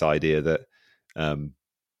 like this idea that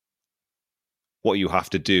what you have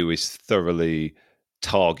to do is thoroughly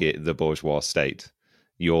target the bourgeois state.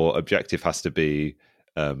 Your objective has to be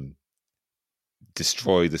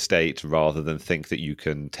destroy the state rather than think that you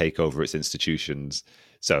can take over its institutions.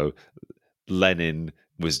 So Lenin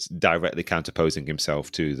was directly counterposing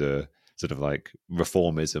himself to the sort of like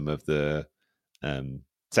reformism of the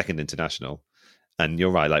Second International. And you're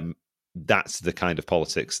right, like, that's the kind of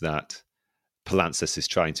politics that Poulantzas is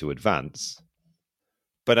trying to advance.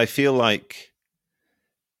 But I feel like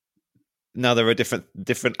now there are different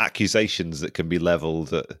accusations that can be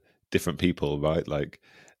leveled at different people, right? Like,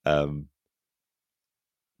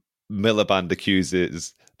 Miliband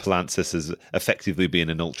accuses Poulantzas as effectively being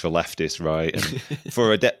an ultra-leftist, right? And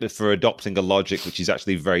for adopting a logic which is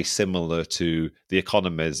actually very similar to the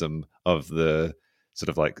economism of the sort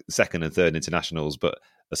of like Second and Third Internationals, but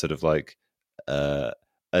a sort of like a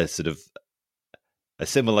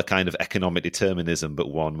similar kind of economic determinism, but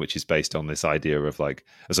one which is based on this idea of like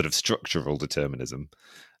a sort of structural determinism.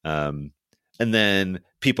 And then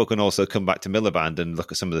people can also come back to Miliband and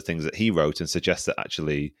look at some of the things that he wrote and suggest that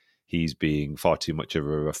actually he's being far too much of a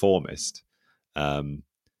reformist.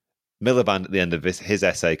 Miliband, at the end of his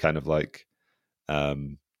essay, kind of like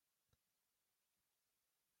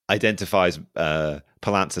identifies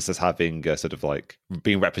Poulantzas as having a sort of like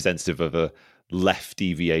being representative of a left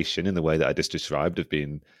deviation in the way that I just described, of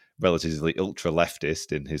being relatively ultra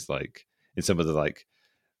leftist in his like in some of the like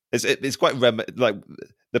it's quite like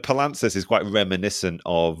the Poulantzas is quite reminiscent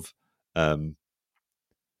of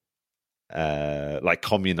like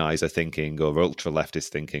communizer thinking or ultra leftist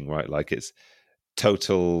thinking, right? Like, it's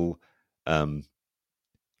total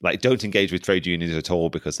like, don't engage with trade unions at all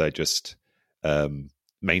because they're just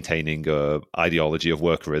maintaining a ideology of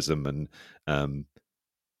workerism, and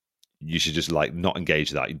you should just like not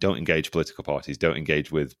engage that. You don't engage political parties, don't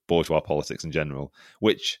engage with bourgeois politics in general,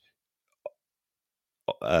 which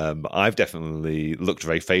I've definitely looked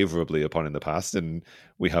very favorably upon in the past, and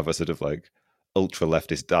we have a sort of like ultra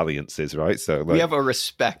leftist dalliances, right? So like, we have a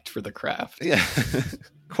respect for the craft. Yeah,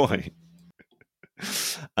 quite.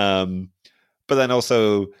 But then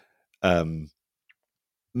also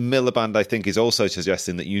Miliband, I think, is also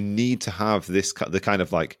suggesting that you need to have the kind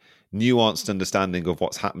of like nuanced understanding of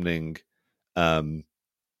what's happening on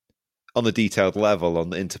the detailed level, on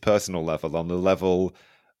the interpersonal level, on the level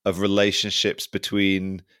of relationships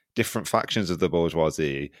between different factions of the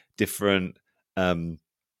bourgeoisie, different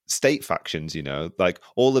state factions, you know, like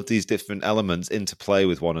all of these different elements interplay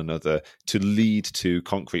with one another to lead to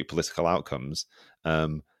concrete political outcomes,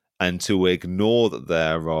 and to ignore that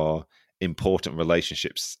there are important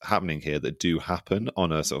relationships happening here that do happen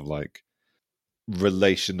on a sort of like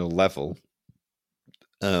relational level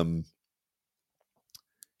can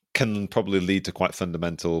probably lead to quite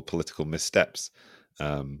fundamental political missteps.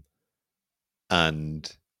 And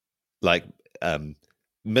like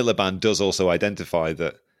Miliband does also identify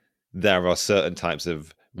that there are certain types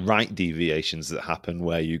of right deviations that happen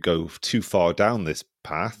where you go too far down this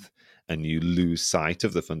path and you lose sight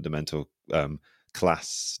of the fundamental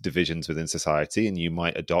class divisions within society, and you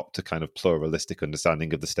might adopt a kind of pluralistic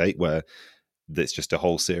understanding of the state where there's just a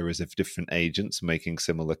whole series of different agents making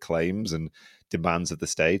similar claims and demands of the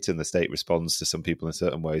state, and the state responds to some people in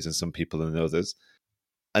certain ways and some people in others.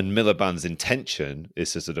 and Miliband's intention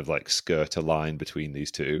is to sort of like skirt a line between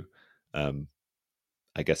these two.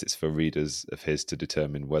 I guess it's for readers of his to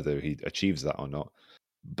determine whether he achieves that or not.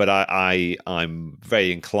 But I'm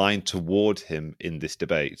very inclined toward him in this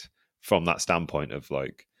debate from that standpoint of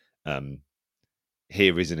like,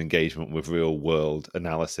 here is an engagement with real world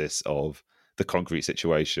analysis of the concrete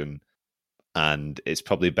situation, and it's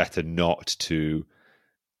probably better not to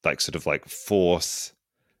like sort of like force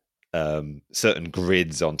certain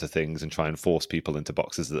grids onto things and try and force people into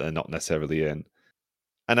boxes that they're not necessarily in.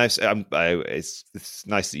 And it's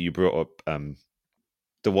nice that you brought up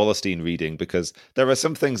the Wallerstein reading, because there are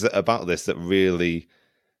some things about this that really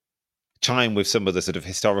chime with some of the sort of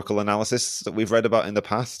historical analysis that we've read about in the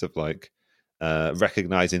past of like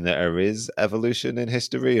recognizing that there is evolution in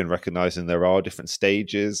history and recognizing there are different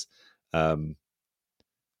stages of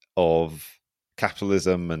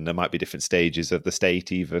capitalism, and there might be different stages of the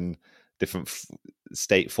state, even different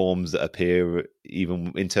state forms that appear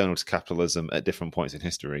even internal to capitalism at different points in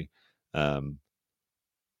history. And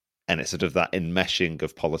it's sort of that enmeshing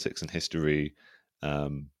of politics and history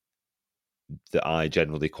that I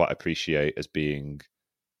generally quite appreciate as being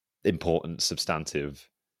important, substantive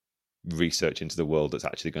research into the world that's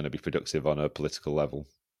actually going to be productive on a political level.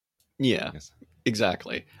 Yeah,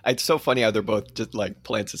 exactly. It's so funny how they're both just like,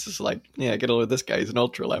 Poulantzas is like, yeah, get over this guy, he's an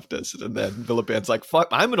ultra leftist, and then Miliband's like, fuck,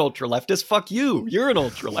 I'm an ultra leftist, fuck you, you're an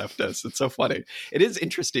ultra leftist. It's so funny. It is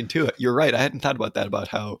interesting too. You're right, I hadn't thought about that, about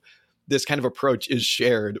how this kind of approach is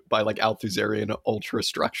shared by like Althuserian ultra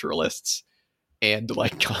structuralists and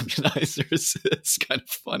like communizers. It's kind of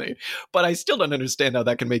funny, but I still don't understand how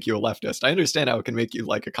that can make you a leftist. I understand how it can make you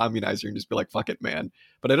like a communizer and just be like, fuck it, man,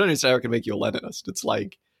 but I don't understand how it can make you a Leninist. It's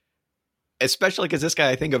like, especially because this guy,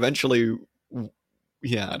 I think eventually,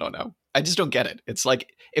 yeah, I don't know. I just don't get it. It's like,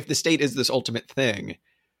 if the state is this ultimate thing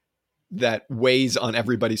that weighs on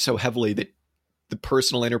everybody so heavily that the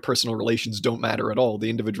personal, interpersonal relations don't matter at all, the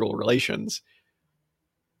individual relations,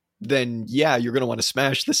 then yeah, you're going to want to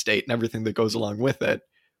smash the state and everything that goes along with it.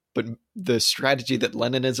 But the strategy that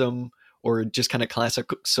Leninism, or just kind of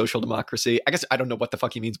classic social democracy, I guess I don't know what the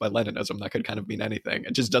fuck he means by Leninism. That could kind of mean anything.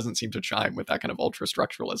 It just doesn't seem to chime with that kind of ultra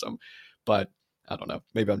structuralism. But I don't know.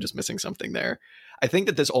 Maybe I'm just missing something there. I think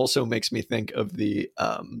that this also makes me think of the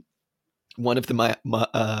one of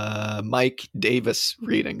the Mike Davis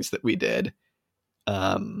readings that we did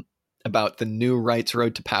about the new right's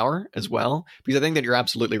road to power as well, because I think that you're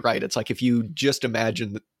absolutely right. It's like, if you just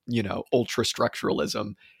imagine, ultra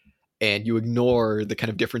structuralism, and you ignore the kind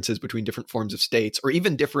of differences between different forms of states, or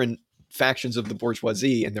even different factions of the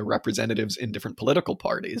bourgeoisie and their representatives in different political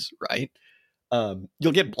parties, right?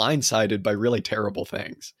 You'll get blindsided by really terrible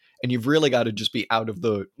things. And you've really got to just be out of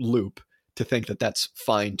the loop to think that that's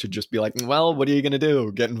fine to just be like, well, what are you going to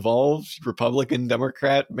do? Get involved? Republican,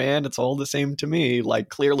 Democrat, man, it's all the same to me. Like,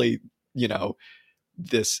 clearly,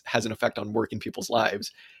 this has an effect on working people's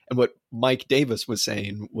lives. And what Mike Davis was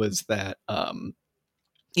saying was that,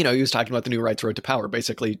 he was talking about the new right's road to power,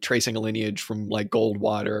 basically tracing a lineage from like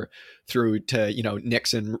Goldwater through to,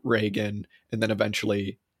 Nixon, Reagan, and then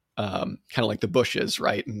eventually kind of like the Bushes,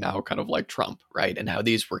 right? And now kind of like Trump, right? And how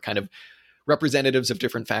these were kind of representatives of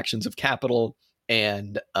different factions of capital.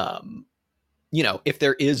 And, if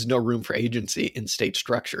there is no room for agency in state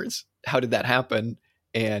structures, how did that happen?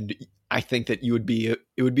 And I think that it would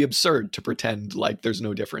be absurd to pretend like there's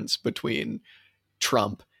no difference between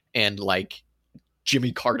Trump and like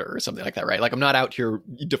Jimmy Carter or something like that, right? Like, I'm not out here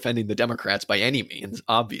defending the Democrats by any means,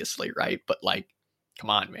 obviously, right? But like,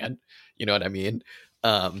 come on, man. You know what I mean?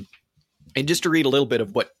 And just to read a little bit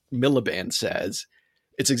of what Miliband says,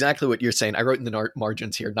 it's exactly what you're saying. I wrote in the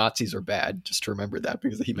margins here, Nazis are bad, just to remember that,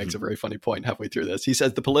 because he makes a very funny point halfway through this. He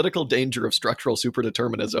says, the political danger of structural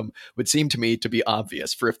superdeterminism would seem to me to be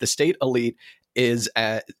obvious. For if the state elite is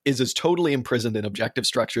as totally imprisoned in objective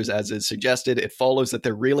structures as is suggested, it follows that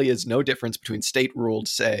there really is no difference between state ruled,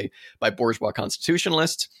 say, by bourgeois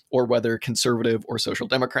constitutionalists, or whether conservative or social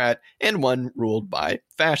democrat, and one ruled by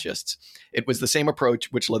fascists. It was the same approach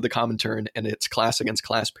which led the Comintern and its class against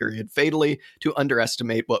class period fatally to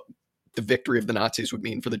underestimate what the victory of the Nazis would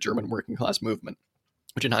mean for the German working class movement,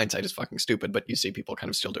 which in hindsight is fucking stupid, but you see people kind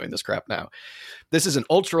of still doing this crap now. This is an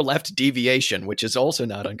ultra-left deviation, which is also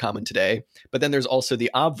not uncommon today. But then there's also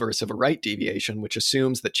the obverse of a right deviation, which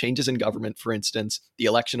assumes that changes in government, for instance, the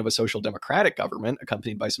election of a social democratic government,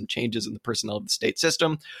 accompanied by some changes in the personnel of the state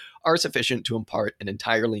system, are sufficient to impart an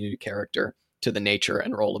entirely new character to the nature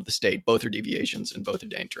and role of the state. Both are deviations and both are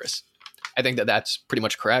dangerous. I think that that's pretty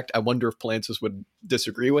much correct. I wonder if Poulantzas would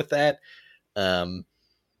disagree with that.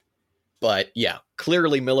 But yeah,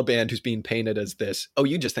 clearly Miliband, who's being painted as this, oh,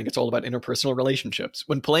 you just think it's all about interpersonal relationships.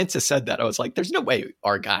 When Poulantzas said that, I was like, there's no way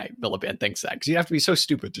our guy Miliband thinks that, because you'd have to be so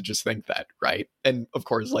stupid to just think that, right? And of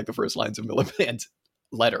course, like the first lines of Miliband's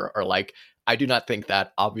letter are like, I do not think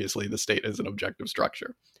that. Obviously, the state is an objective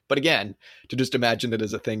structure. But again, to just imagine it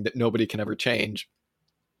as a thing that nobody can ever change,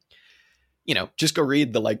 just go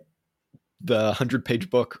read the 100-page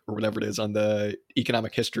book or whatever it is on the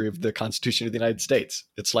economic history of the Constitution of the United States.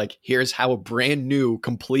 It's like, here's how a brand new,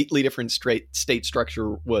 completely different state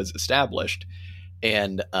structure was established.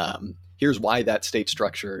 And here's why that state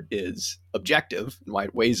structure is objective and why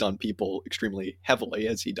it weighs on people extremely heavily,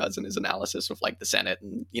 as he does in his analysis of like the Senate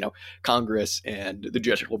and, Congress and the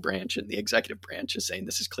judicial branch and the executive branch, is saying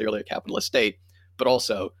this is clearly a capitalist state. But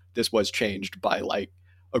also this was changed by like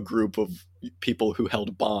a group of people who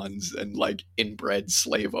held bonds and like inbred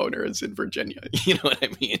slave owners in Virginia. You know what I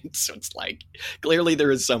mean? So it's like, clearly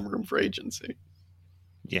there is some room for agency.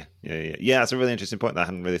 Yeah. It's a really interesting point. I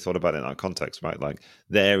hadn't really thought about it in that context, right? Like,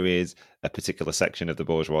 there is a particular section of the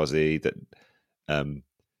bourgeoisie that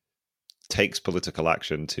takes political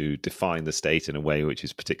action to define the state in a way which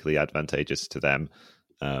is particularly advantageous to them.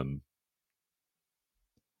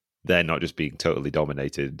 They're not just being totally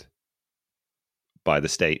dominated by the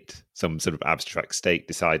state, some sort of abstract state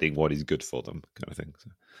deciding what is good for them, kind of thing.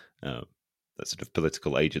 So, that sort of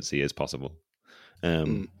political agency is possible.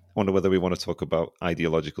 I wonder whether we want to talk about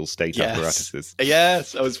ideological state apparatuses.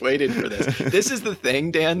 Yes, I was waiting for this. This is the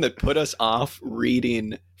thing, Dan, that put us off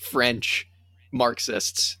reading French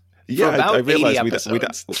Marxists. Yeah, for about I realized 80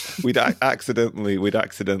 episodes. we'd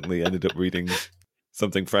accidentally ended up reading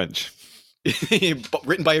something French, but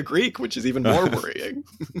written by a Greek, which is even more worrying.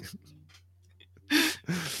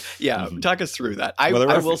 Yeah, talk us through that. I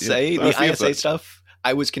will say the ISA stuff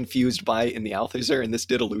I was confused by in the Althusser, and this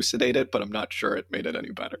did elucidate it, but I'm not sure it made it any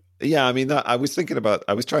better. Yeah, I mean, I was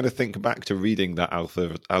trying to think back to reading that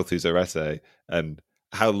Althusser essay and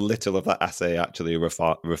how little of that essay actually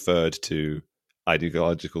referred to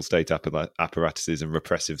ideological state apparatuses and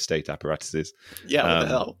repressive state apparatuses. Yeah, what the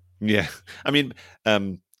hell? Yeah, I mean,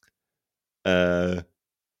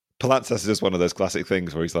 Poulantzas is just one of those classic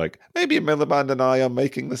things where he's like, maybe Miliband and I are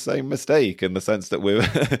making the same mistake in the sense that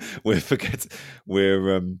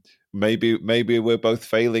maybe we're both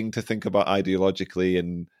failing to think about ideology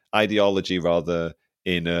rather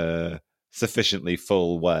in a sufficiently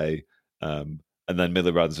full way. And then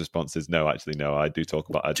Miliband's response is, no, I do talk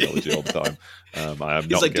about ideology all the time. I am not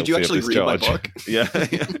guilty of this charge. Did you actually read my book? Yeah.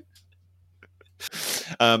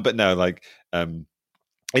 But no, like, it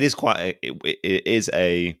is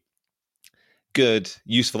a good,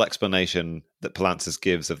 useful explanation that Poulantzas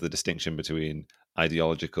gives of the distinction between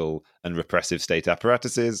ideological and repressive state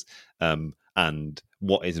apparatuses, and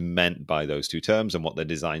what is meant by those two terms and what they're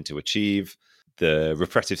designed to achieve. The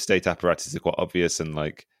repressive state apparatus is quite obvious, and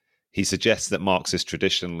like, he suggests that Marxists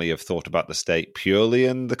traditionally have thought about the state purely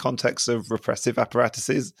in the context of repressive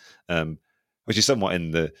apparatuses, which is somewhat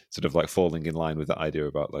in the sort of like falling in line with the idea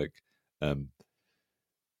about like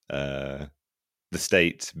the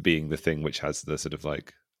state being the thing which has the sort of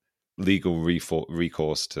like legal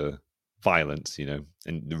recourse to violence, and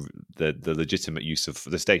the legitimate use of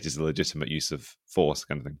the state is the legitimate use of force,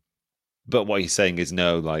 kind of thing. But what he's saying is,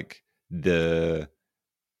 no, like the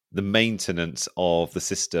maintenance of the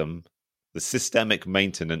system, the systemic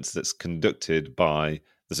maintenance that's conducted by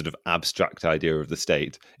the sort of abstract idea of the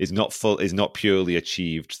state is not purely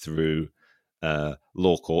achieved through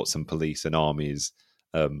law courts and police and armies,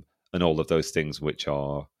 and all of those things which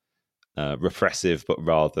are repressive, but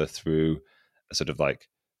rather through a sort of like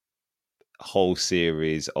whole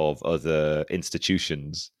series of other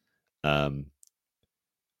institutions,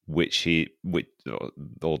 which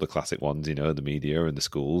all the classic ones, the media and the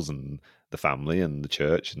schools and the family and the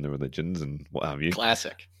church and the religions and what have you.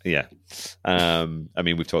 Classic. Yeah. I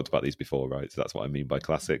mean, we've talked about these before, right? So that's what I mean by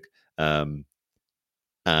classic. And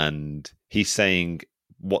he's saying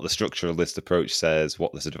what the structuralist approach says,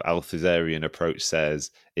 what the sort of Althusserian approach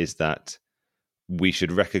says, is that we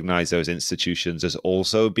should recognize those institutions as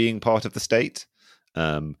also being part of the state.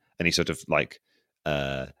 And he sort of like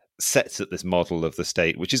sets up this model of the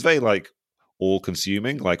state, which is very like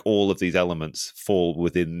all-consuming, like all of these elements fall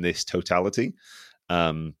within this totality.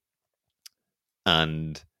 And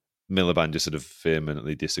Miliband just sort of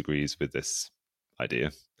vehemently disagrees with this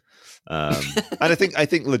idea. And I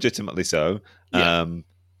think legitimately so. Yeah.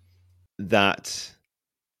 That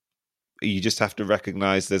you just have to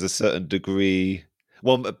recognize there's a certain degree.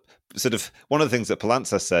 Well, sort of one of the things that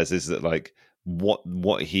Poulantzas says is that like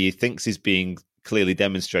what he thinks is being clearly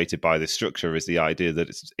demonstrated by this structure is the idea that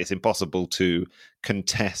it's impossible to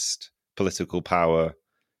contest political power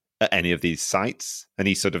at any of these sites. And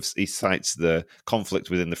he cites the conflict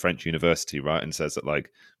within the French university, right, and says that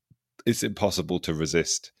like it's impossible to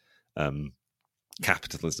resist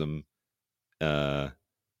capitalism at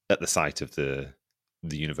the site of the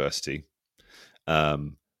university.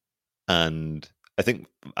 And I think,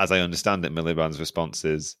 as I understand it, Miliband's response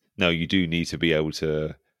is, no, you do need to be able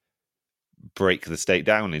to break the state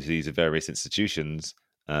down into these various institutions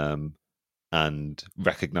and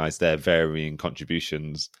recognize their varying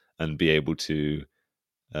contributions and be able to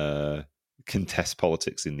contest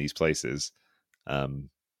politics in these places.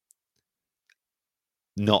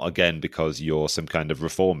 Not again because you're some kind of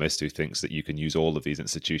reformist who thinks that you can use all of these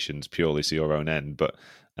institutions purely to your own end, but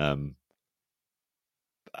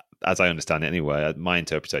as I understand it anyway, my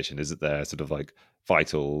interpretation is that they're sort of like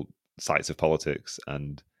vital sites of politics,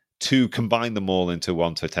 and to combine them all into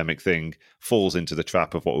one totemic thing falls into the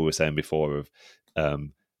trap of what we were saying before of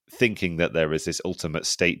thinking that there is this ultimate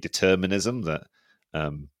state determinism that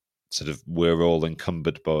sort of we're all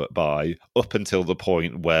encumbered by up until the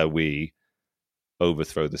point where we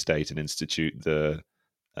overthrow the state and institute the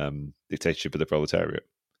dictatorship of the proletariat.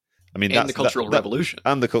 I mean, and that's the Cultural Revolution.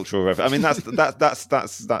 And the Cultural Revolution. I mean,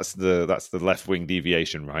 that's the left wing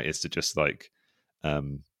deviation, right? Is to just like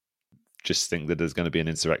just think that there's going to be an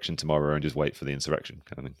insurrection tomorrow and just wait for the insurrection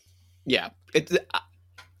kind of thing. Yeah,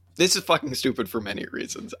 this is fucking stupid for many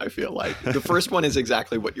reasons. I feel like the first one is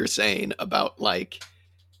exactly what you're saying about like.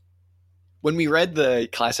 When we read the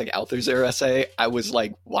classic Althusser essay, I was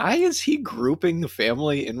like, why is he grouping the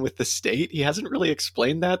family in with the state? He hasn't really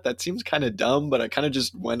explained that. That seems kind of dumb, but I kind of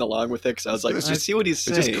just went along with it because I was like, I see what he's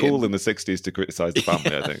saying. It's just cool in the 60s to criticize the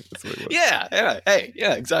family, I think. That's what it was.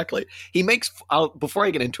 Yeah, exactly. He makes, before I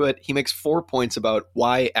get into it, he makes 4 points about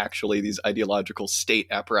why actually these ideological state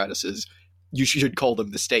apparatuses, you should call them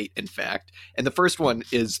the state, in fact. And the first one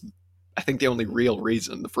is, I think, the only real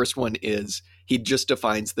reason. The first one is he just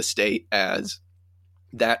defines the state as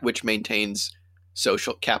that which maintains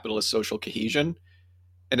capitalist social cohesion.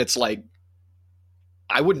 And it's like,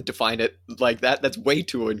 I wouldn't define it like that. That's way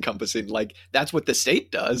too encompassing. Like, that's what the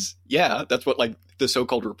state does. Yeah, that's what like the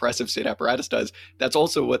so-called repressive state apparatus does. That's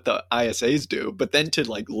also what the ISAs do. But then to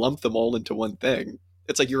like lump them all into one thing,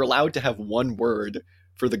 it's like you're allowed to have one word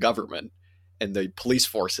for the government and the police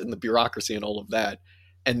force and the bureaucracy and all of that,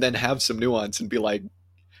 and then have some nuance and be like,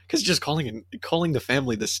 because just calling the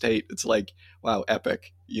family the state, it's like, wow,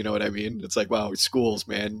 epic. You know what I mean? It's like, wow, schools,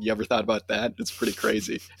 man. You ever thought about that? It's pretty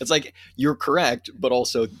crazy. It's like, you're correct, but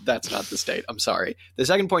also that's not the state. I'm sorry. The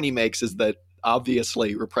second point he makes is that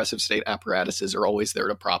obviously repressive state apparatuses are always there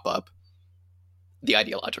to prop up the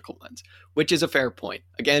ideological ones, which is a fair point.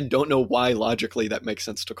 Again, don't know why logically that makes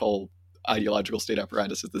sense to call ideological state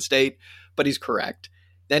apparatuses the state, but he's correct.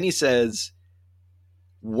 Then he says,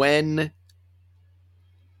 when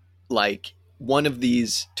like one of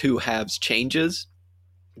these two halves changes,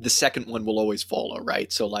 the second one will always follow,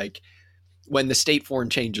 right? So like when the state form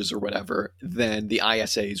changes or whatever, then the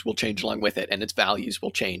ISAs will change along with it and its values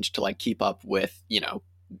will change to like keep up with, you know,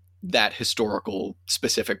 that historical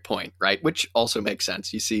specific point, right? Which also makes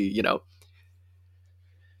sense. You see, you know,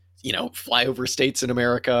 flyover states in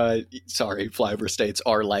America, flyover states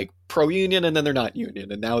are like pro-union and then they're not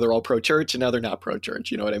union. And now they're all pro-church and now they're not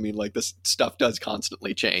pro-church. You know what I mean? Like this stuff does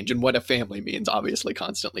constantly change. And what a family means obviously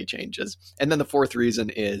constantly changes. And then the fourth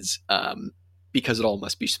reason is because it all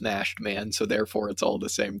must be smashed, man. So therefore it's all the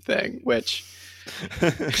same thing, which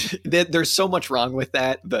there's so much wrong with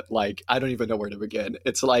that like, I don't even know where to begin.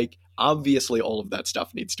 It's like, obviously all of that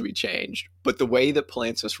stuff needs to be changed. But the way that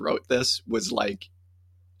Poulantzas wrote this was like,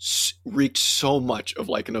 reeked so much of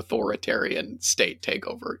like an authoritarian state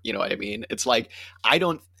takeover. You know what I mean? It's like,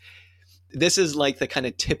 this is like the kind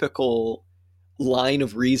of typical line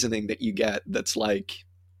of reasoning that you get that's like,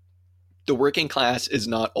 the working class is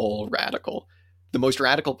not all radical. The most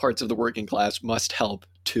radical parts of the working class must help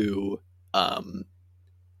to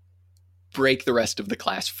break the rest of the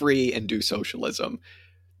class free and do socialism.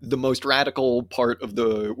 The most radical part of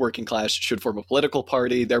the working class should form a political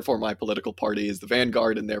party. Therefore, my political party is the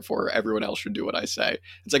vanguard, and therefore everyone else should do what I say.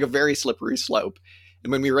 It's like a very slippery slope.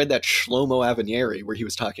 And when we read that Shlomo Avanieri, where he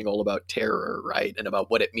was talking all about terror, right, and about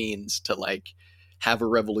what it means to like have a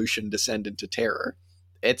revolution descend into terror,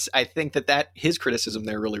 I think that his criticism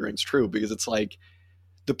there really rings true, because it's like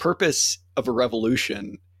the purpose of a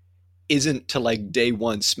revolution isn't to like day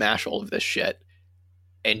one smash all of this shit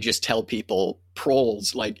and just tell people,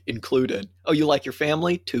 proles like included, oh, you like your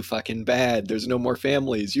family? Too fucking bad. There's no more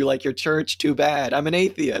families. You like your church? Too bad. I'm an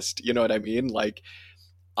atheist. You know what I mean? Like,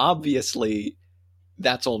 obviously,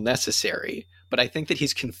 that's all necessary. But I think that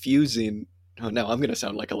he's confusing oh no, I'm going to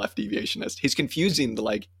sound like a left deviationist. He's confusing the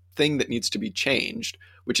like thing that needs to be changed,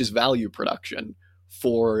 which is value production,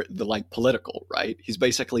 for the like political, right? He's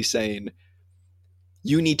basically saying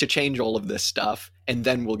you need to change all of this stuff and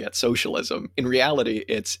then we'll get socialism. In reality,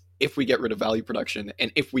 it's if we get rid of value production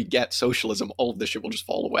and if we get socialism, all of this shit will just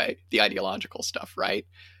fall away. The ideological stuff, right?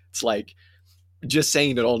 It's like just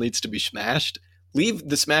saying it all needs to be smashed. Leave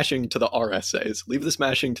the smashing to the RSAs. Leave the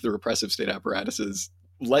smashing to the repressive state apparatuses.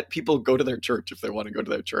 Let people go to their church if they want to go to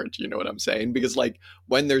their church. You know what I'm saying? Because like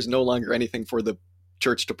when there's no longer anything for the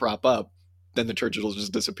church to prop up, then the churches will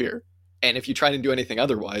just disappear. And if you try to do anything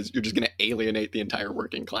otherwise, you're just going to alienate the entire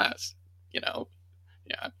working class. You know?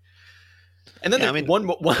 Yeah. And then one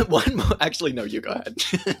more. Actually, no, you go ahead.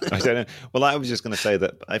 I don't know. Well, I was just going to say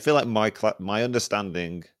that I feel like my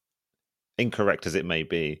understanding, incorrect as it may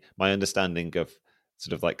be, my understanding of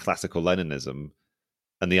sort of like classical Leninism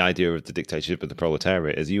and the idea of the dictatorship of the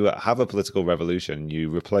proletariat is you have a political revolution,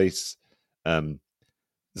 you replace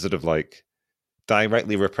sort of like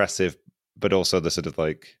directly repressive, but also the sort of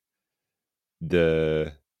like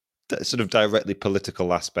the sort of directly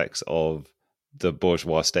political aspects of the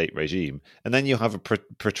bourgeois state regime. And then you have a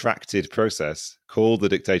protracted process called the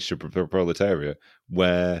dictatorship of the proletariat,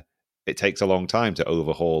 where it takes a long time to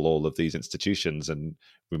overhaul all of these institutions and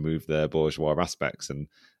remove their bourgeois aspects. And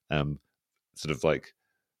sort of like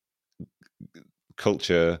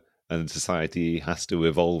culture and society has to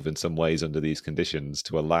evolve in some ways under these conditions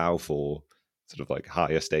to allow for sort of like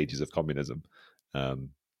higher stages of communism.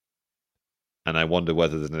 And I wonder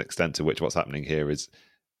whether there's an extent to which what's happening here is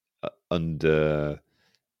under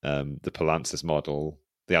the Poulantzas model,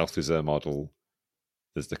 the Althusser model.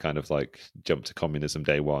 There's the kind of like jump to communism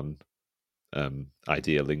day one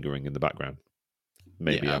idea lingering in the background.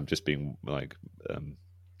 Maybe I'm just being like...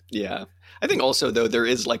 Yeah. I think also, though, there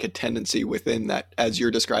is like a tendency within that, as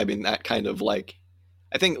you're describing, that kind of like,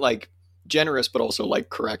 I think like generous, but also like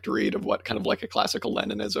correct read of what kind of like a classical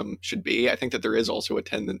Leninism should be. I think that there is also a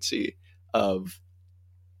tendency of,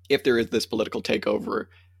 if there is this political takeover,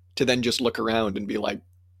 to then just look around and be like,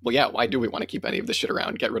 well, yeah, why do we want to keep any of this shit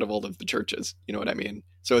around? Get rid of all of the churches. You know what I mean?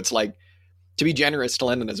 So it's like, to be generous to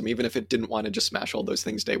Leninism, even if it didn't want to just smash all those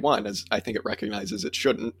things day one, as I think it recognizes it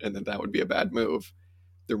shouldn't, and that would be a bad move,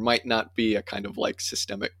 there might not be a kind of like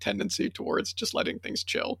systemic tendency towards just letting things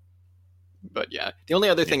chill. But yeah, the only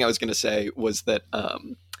other thing I was going to say was that,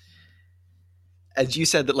 as you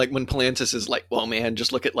said, that like when Poulantzas is like, well, man,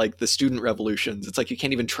 just look at like the student revolutions. It's like you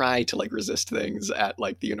can't even try to like resist things at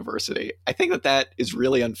like the university. I think that that is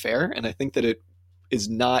really unfair. And I think that it is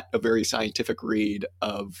not a very scientific read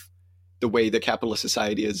of the way the capitalist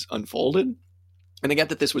society is unfolded. And I get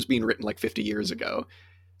that this was being written like 50 years ago.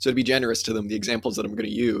 So to be generous to them, the examples that I'm going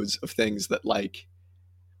to use of things that like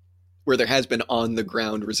where there has been on the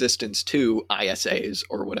ground resistance to ISAs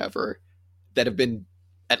or whatever that have been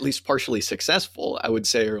at least partially successful, I would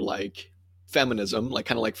say, are like feminism, like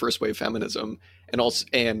kind of like first wave feminism, and also,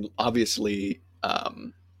 and obviously,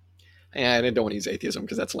 and I don't want to use atheism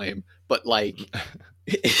because that's lame, but like,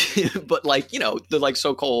 but like, you know, the like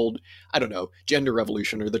so-called, I don't know, gender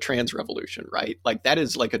revolution or the trans revolution, right? Like that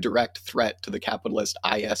is like a direct threat to the capitalist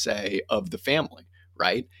ISA of the family,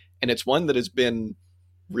 right? And it's one that has been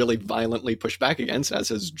really violently pushed back against, as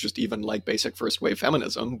is just even like basic first wave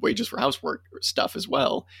feminism, wages for housework stuff as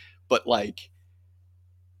well. But like,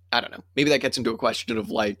 I don't know, maybe that gets into a question of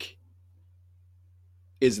like,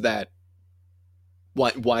 is that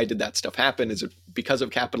why did that stuff happen? Is it because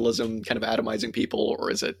of capitalism kind of atomizing people, or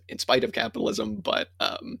is it in spite of capitalism? But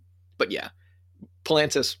yeah,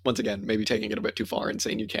 Poulantzas, once again, maybe taking it a bit too far and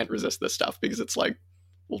saying you can't resist this stuff because it's like,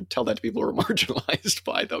 we'll tell that to people who are marginalized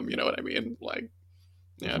by them. You know what I mean? Like,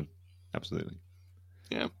 yeah, absolutely.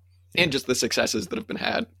 Yeah. And just the successes that have been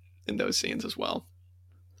had in those scenes as well.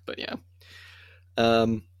 But yeah.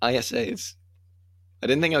 ISAs. I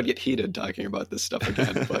didn't think I would get heated talking about this stuff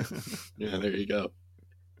again, but yeah, there you go.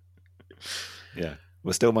 Yeah.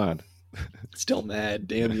 We're still mad. Still mad.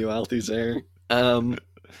 Damn you, Althusser. All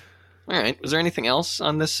right. Was there anything else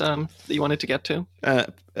on this that you wanted to get to?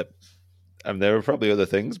 There are probably other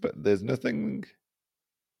things, but there's nothing.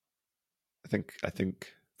 I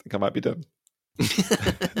think I might be done.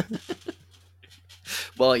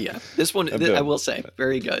 Well, yeah, this one I will say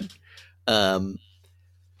very good.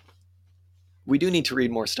 We do need to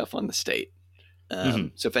read more stuff on the state.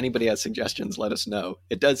 So if anybody has suggestions, let us know.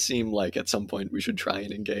 It does seem like at some point we should try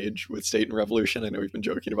and engage with state and revolution. I know we've been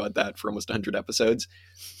joking about that for almost 100 episodes.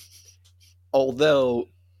 Although,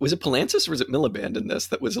 was it Poulantzas or was it Miliband in this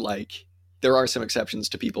that was like, there are some exceptions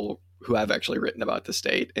to people who have actually written about the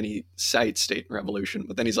state, and he cites State and Revolution,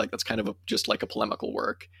 but then he's like, that's kind of just like a polemical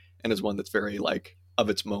work, and is one that's very like of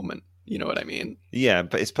its moment. You know what I mean? Yeah,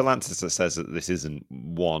 but it's Poulantzas that says that this isn't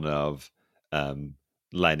one of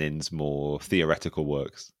Lenin's more theoretical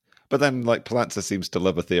works. But then, like, Poulantzas seems to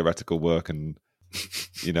love a theoretical work, and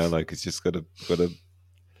like he's just got a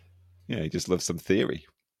he just loves some theory.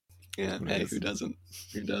 Yeah, hey, who doesn't?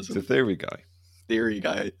 Who doesn't? He's a theory guy.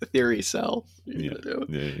 The theory cell.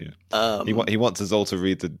 Yeah. He wants us all to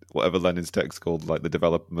read whatever Lenin's text called, like the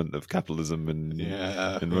development of capitalism in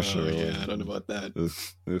Russia. I don't know about that.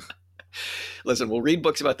 Listen, we'll read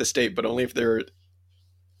books about the state, but only if they're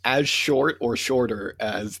as short or shorter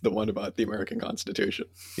as the one about the American Constitution.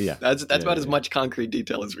 Yeah, that's about as much concrete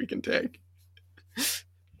detail as we can take. What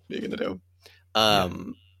are you gonna do?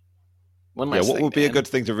 One last what thing, would be a good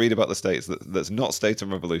thing to read about the states that's not State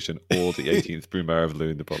and Revolution or the 18th Brumaire of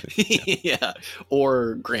Louis Napoleon? Yeah,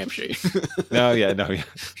 or Gramsci. No,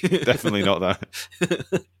 definitely not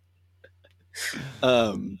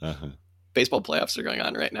that. Baseball playoffs are going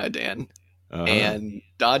on right now, Dan. And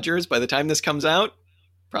Dodgers, by the time this comes out,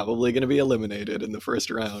 probably going to be eliminated in the first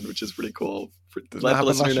round, which is pretty cool. Let the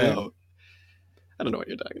listener know. I don't know what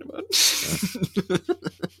you're talking about.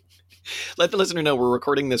 Let the listener know we're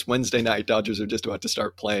recording this Wednesday night. Dodgers are just about to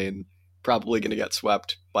start playing. Probably going to get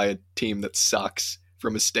swept by a team that sucks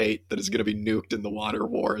from a state that is going to be nuked in the water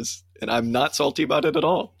wars. And I'm not salty about it at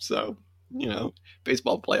all. So,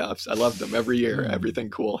 baseball playoffs. I love them every year. Everything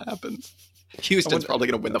cool happens. Houston's probably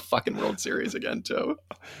going to win the fucking World Series again, too.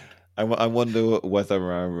 I wonder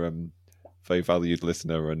whether our very valued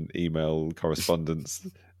listener and email correspondence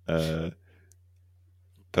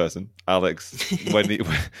person, Alex,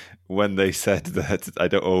 when they said that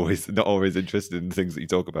not always interested in things that you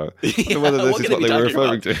talk about, whether this is what they were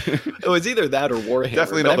referring to. It was either that or Warhammer.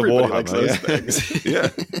 Definitely not the Warhammer. Likes those things. Yeah.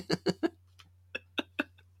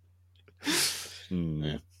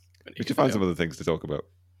 We should find some other things to talk about.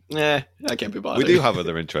 I can't be bothered. We do have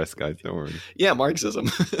other interests, guys. Don't worry. Yeah, Marxism.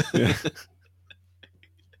 Yeah.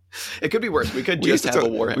 It could be worse. We could just have a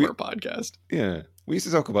Warhammer podcast. Yeah. We used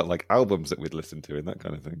to talk about like albums that we'd listen to and that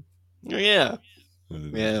kind of thing. Yeah.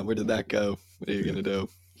 Yeah, where did that go? What are you going to do?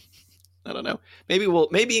 I don't know. Maybe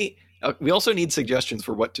we also need suggestions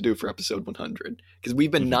for what to do for episode 100, because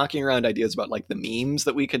we've been knocking around ideas about like the memes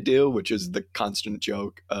that we could do, which is the constant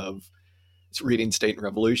joke of reading State and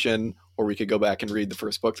Revolution, or we could go back and read the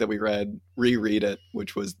first book that we read, reread it,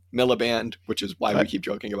 which was Miliband, which is why we keep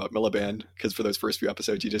joking about Miliband, because for those first few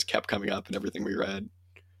episodes, he just kept coming up in everything we read.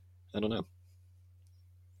 I don't know.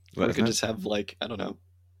 Or we could just have like, I don't know,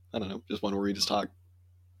 just one where we just talk.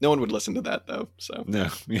 No one would listen to that though. So no,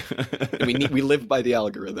 we live by the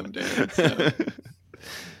algorithm, Dan. So.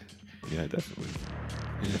 Yeah, definitely.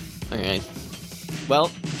 Yeah. All right.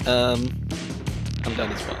 Well, I'm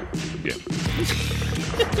done as well. Yeah.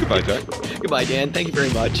 Goodbye, Jack. Goodbye, Dan. Thank you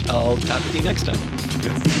very much. I'll talk with you next time.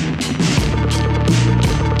 Yes.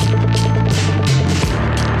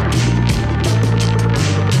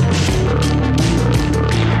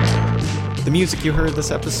 The music you heard this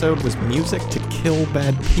episode was Music to Kill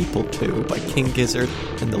Bad People To by King Gizzard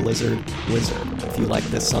and the Lizard Wizard. If you like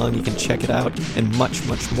this song, you can check it out and much,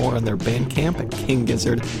 much more on their Bandcamp at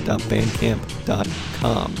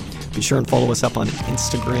kinggizzard.bandcamp.com. Be sure and follow us up on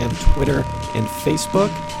Instagram, Twitter, and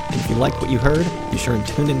Facebook. And if you like what you heard, be sure and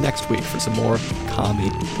tune in next week for some more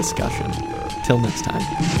commie discussion. Till next time.